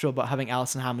comfortable about having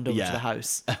Alison Hammond over to the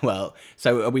house. Well,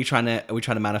 so are we trying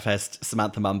to manifest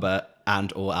Samantha Mumba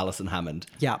and or Alison Hammond?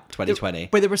 Yeah, 2020.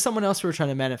 But there was someone else we were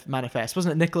trying to manifest,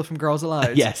 wasn't it? Nicola from Girls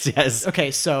Aloud. Yes.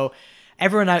 Okay, so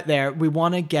everyone out there, we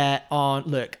want to get on.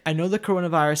 Look, I know the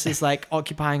coronavirus is like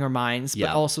occupying our minds, but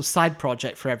also side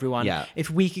project for everyone. Yeah. If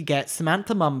we could get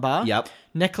Samantha Mumba,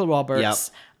 Nicola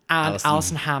Roberts, and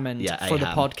Alison Hammond for the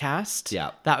podcast,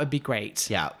 that would be great.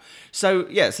 Yeah. So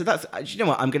that's, you know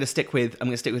what, I'm going to stick with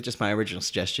just my original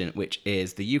suggestion, which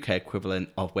is the UK equivalent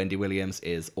of Wendy Williams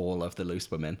is all of the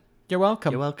Loose Women. You're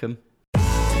welcome. You're welcome.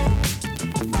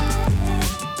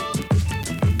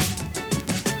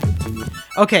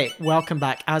 Okay, welcome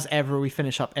back. As ever, we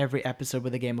finish up every episode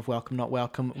with a game of Welcome Not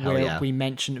Welcome, where we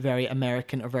mention very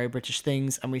American or very British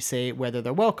things, and we say whether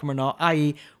they're welcome or not,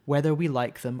 i.e. whether we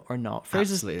like them or not.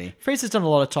 Absolutely. Fraser's done a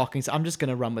lot of talking, so I'm just going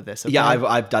to run with this. Okay? Yeah,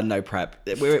 I've done no prep.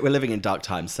 We're living in dark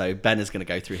times, so Ben is going to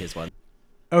go through his one.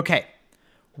 Okay,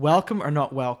 welcome or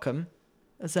not welcome,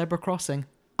 a zebra crossing.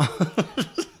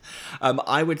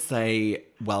 I would say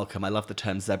welcome. I love the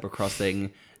term zebra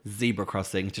crossing. Zebra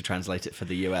crossing to translate it for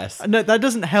the US. No, that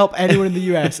doesn't help anyone in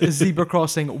the US. A zebra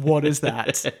crossing, what is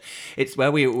that? It's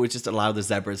where we just allow the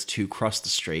zebras to cross the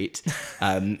street.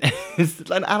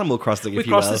 It's an animal crossing, if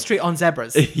you will. We cross the street on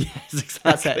zebras. Yes, exactly.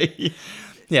 That's it.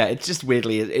 Yeah, it's just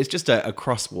weirdly, it's just a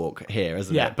crosswalk here,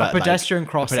 isn't it? But a pedestrian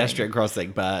crossing. A pedestrian crossing,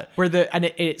 but...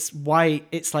 It's white,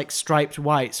 it's like striped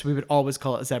white, so we would always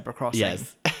call it a zebra crossing.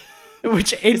 Yes.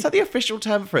 Is that the official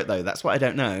term for it though? That's what I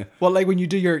don't know. Well, like when you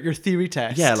do your theory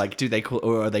test. Yeah, like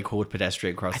are they called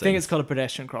pedestrian crossing? I think it's called a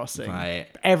pedestrian crossing. Right.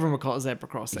 Everyone would call it a zebra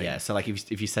crossing. Yeah, so like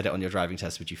if you said it on your driving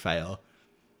test, would you fail?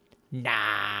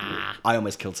 Nah. I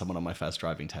almost killed someone on my first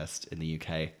driving test in the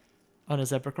UK. On a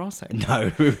zebra crossing?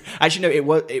 No. Actually,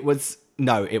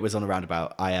 no, it was on a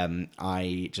roundabout.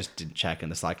 I just didn't check,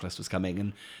 and the cyclist was coming,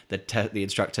 and the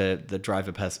instructor, the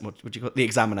driver person, what would you call it? The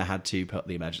examiner had to put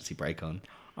the emergency brake on.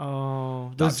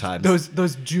 Oh,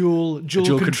 those dual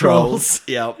controls.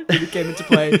 Yep. Really came into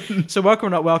play. So welcome or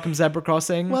not welcome, zebra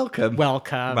crossing. Welcome.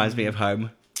 Reminds me of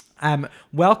home.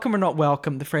 Welcome or not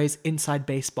welcome, the phrase inside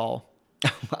baseball.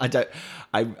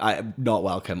 I'm not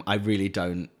welcome. I really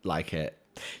don't like it.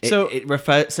 So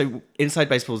inside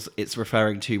baseballs, it's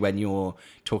referring to when you're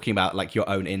talking about like your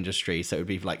own industry. So it would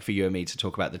be like for you and me to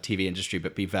talk about the TV industry,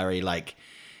 but be very like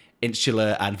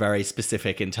insular and very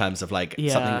specific in terms of like something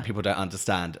that people don't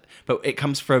understand. But it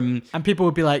comes from... And people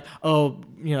would be like, oh,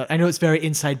 I know it's very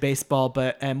inside baseball,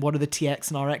 but what are the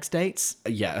TX and RX dates?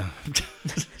 Yeah.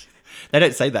 They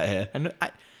don't say that here. And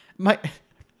might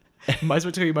as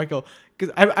well tell you, Michael,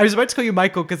 because I was about to call you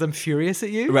Michael because I'm furious at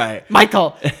you. Right.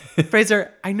 Michael.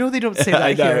 Fraser, I know they don't say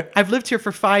that here. I've lived here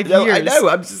for 5 years. I know.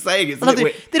 I'm just saying.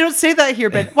 They don't say that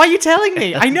here, Ben. Why are you telling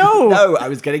me? I know. No, I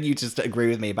was getting you just to agree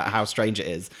with me about how strange it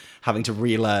is having to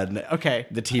relearn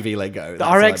the TV lingo. The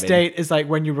RX date is like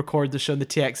when you record the show, and the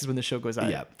TX is when the show goes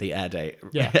out. Yeah, the air date.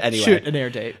 Yeah, anyway. Shoot an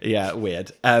air date. Yeah,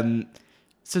 weird.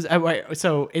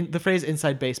 So in the phrase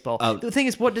inside baseball, the thing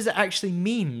is, what does it actually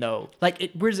mean though?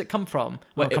 Like, where does it come from?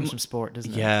 Well, it comes from sport,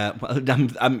 doesn't it? Yeah, well,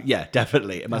 yeah,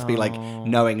 definitely. It must be like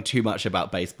knowing too much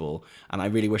about baseball. And I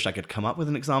really wish I could come up with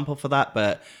an example for that.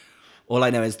 But all I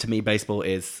know is, to me, baseball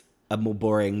is a more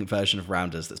boring version of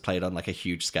rounders that's played on like a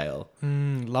huge scale.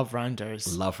 Love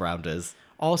rounders. Love rounders.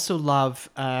 Also love...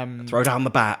 Throw down the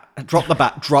bat. Drop the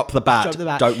bat. Drop the bat. Drop the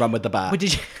bat. Don't run with the bat.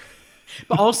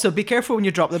 But also, be careful when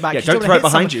you drop the bat. Yeah, don't throw it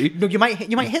behind you. No, you might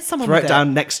hit someone throw with it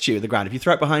down next to you, the ground. If you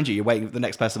throw it behind you, you're waiting for the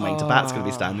next person waiting to bat's going to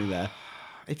be standing there.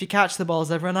 If you catch the balls,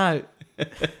 they've run out.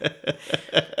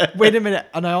 Wait a minute.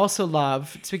 And I also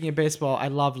love, speaking of baseball, I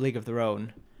love League of Their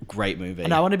Own. Great movie.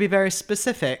 And I want to be very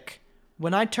specific.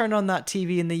 When I turn on that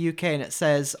TV in the UK and it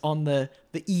says on the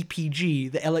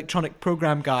EPG, the Electronic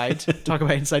Program Guide, talk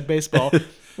about inside baseball,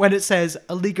 when it says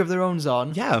A League of Their Own's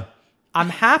on, Yeah. I'm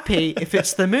happy if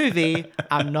it's the movie.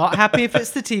 I'm not happy if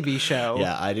it's the TV show.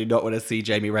 Yeah, I do not want to see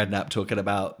Jamie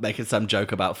Redknapp making some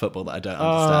joke about football that I don't Oh,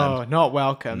 understand. not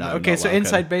welcome. No, okay, not so welcome.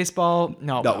 inside baseball,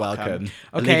 not welcome.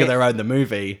 A Okay, League of Their Own, the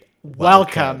movie.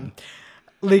 welcome.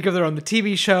 League of Their Own, the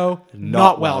TV show,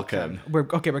 not welcome.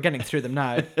 welcome. We're getting through them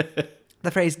now. The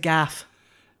phrase gaff.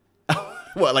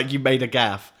 What, like you made a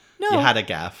gaff? No. You had a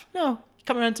gaff? No,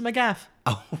 come around to my gaff.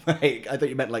 Oh, right. I thought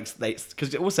you meant like,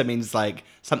 because it also means like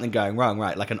something going wrong,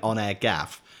 right? Like an on-air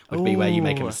gaff would be where you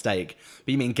make a Ooh. mistake.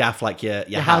 But you mean gaff like your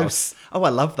Your house. house. Oh, I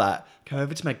love that. Go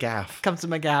over to my gaff. Come to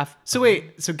my gaff. So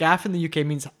wait, so gaff in the UK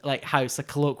means like house, a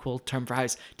colloquial term for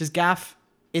house. Does gaff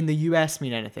in the US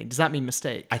mean anything? Does that mean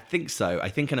mistake? I think so. I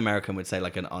think an American would say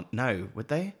like no, would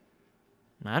they?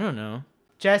 I don't know.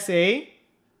 Jesse?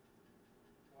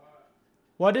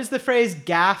 What does the phrase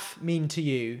gaff mean to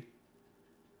you?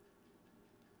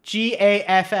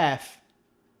 GAFF.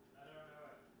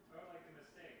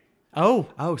 Oh.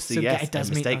 Oh, so yes, it does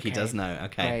a mistake. mean, He does know.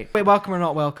 Okay. Right. Wait, welcome or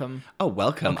not welcome? Oh,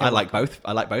 welcome. Okay, I like both.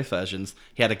 I like both versions.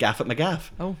 He had a gaff at my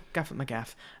gaff. Oh, gaff at my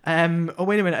gaff. Oh,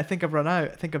 wait a minute. I think I've run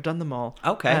out. I think I've done them all.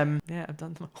 Okay. Yeah, I've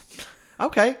done them all.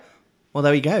 Okay. Well,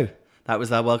 there we go. That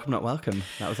was our welcome, not welcome.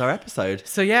 That was our episode.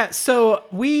 So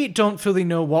we don't fully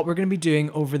know what we're going to be doing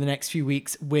over the next few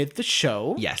weeks with the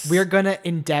show. Yes. We're going to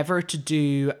endeavor to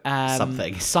do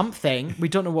Something. We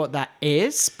don't know what that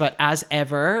is, but as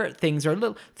ever, things are a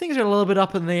little bit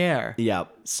up in the air. Yeah.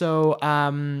 So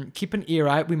keep an ear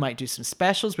out. We might do some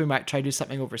specials. We might try to do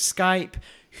something over Skype.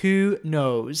 Who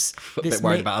knows? A bit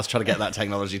worried about us trying to get that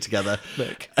technology together.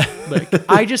 Look.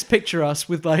 I just picture us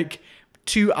with like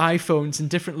 2 iPhones in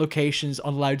different locations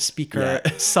on loudspeaker,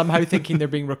 somehow thinking they're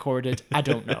being recorded. I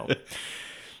don't know.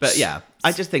 But yeah,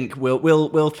 I just think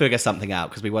we'll figure something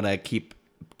out because we want to keep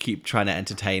trying to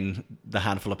entertain the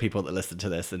handful of people that listen to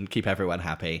this and keep everyone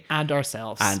happy. And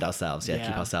ourselves. Keep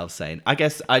ourselves sane. I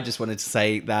guess I just wanted to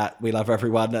say that we love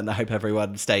everyone and I hope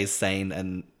everyone stays sane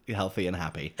and healthy and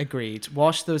happy. Agreed.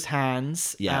 Wash those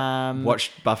hands. Yeah.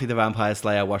 Watch Buffy the Vampire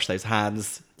Slayer. Wash those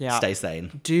hands. Yeah. Stay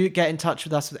sane. Do get in touch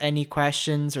with us with any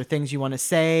questions or things you want to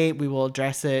say. We will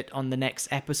address it on the next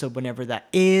episode, whenever that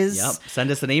is. Yep.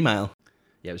 Send us an email.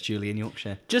 Yeah, it was Julie in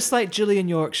Yorkshire. Just like Julie in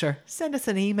Yorkshire, send us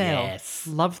an email. Yes.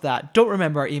 Love that. Don't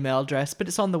remember our email address, but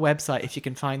it's on the website if you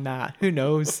can find that. Who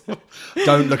knows?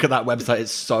 Don't look at that website.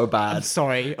 It's so bad. I'm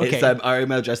sorry. Okay. It's, our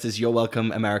email address is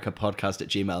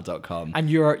yourwelcomeamericapodcast@gmail.com. And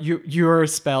you're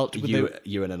spelt with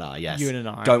You and an R, yes. You and an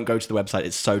R. Don't go to the website.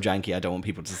 It's so janky. I don't want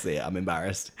people to see it. I'm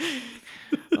embarrassed.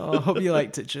 Oh, I hope you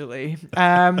liked it, Julie.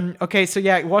 Okay, so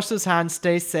yeah, wash those hands,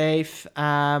 stay safe,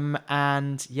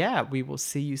 and yeah, we will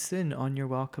see you soon on Your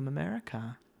Welcome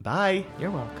America. Bye.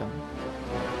 You're welcome.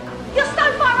 You're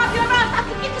so far up your ass, I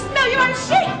think you can smell your own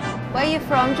shit! Where are you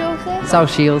from, Joseph?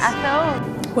 South Shields. I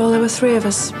thought. Well, there were 3 of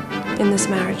us in this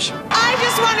marriage. I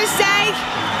just want to say,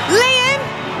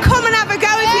 Liam, come and have a go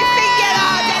if you think you're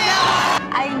hard enough!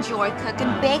 I enjoy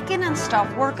cooking bacon and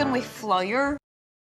stuff, working with flour.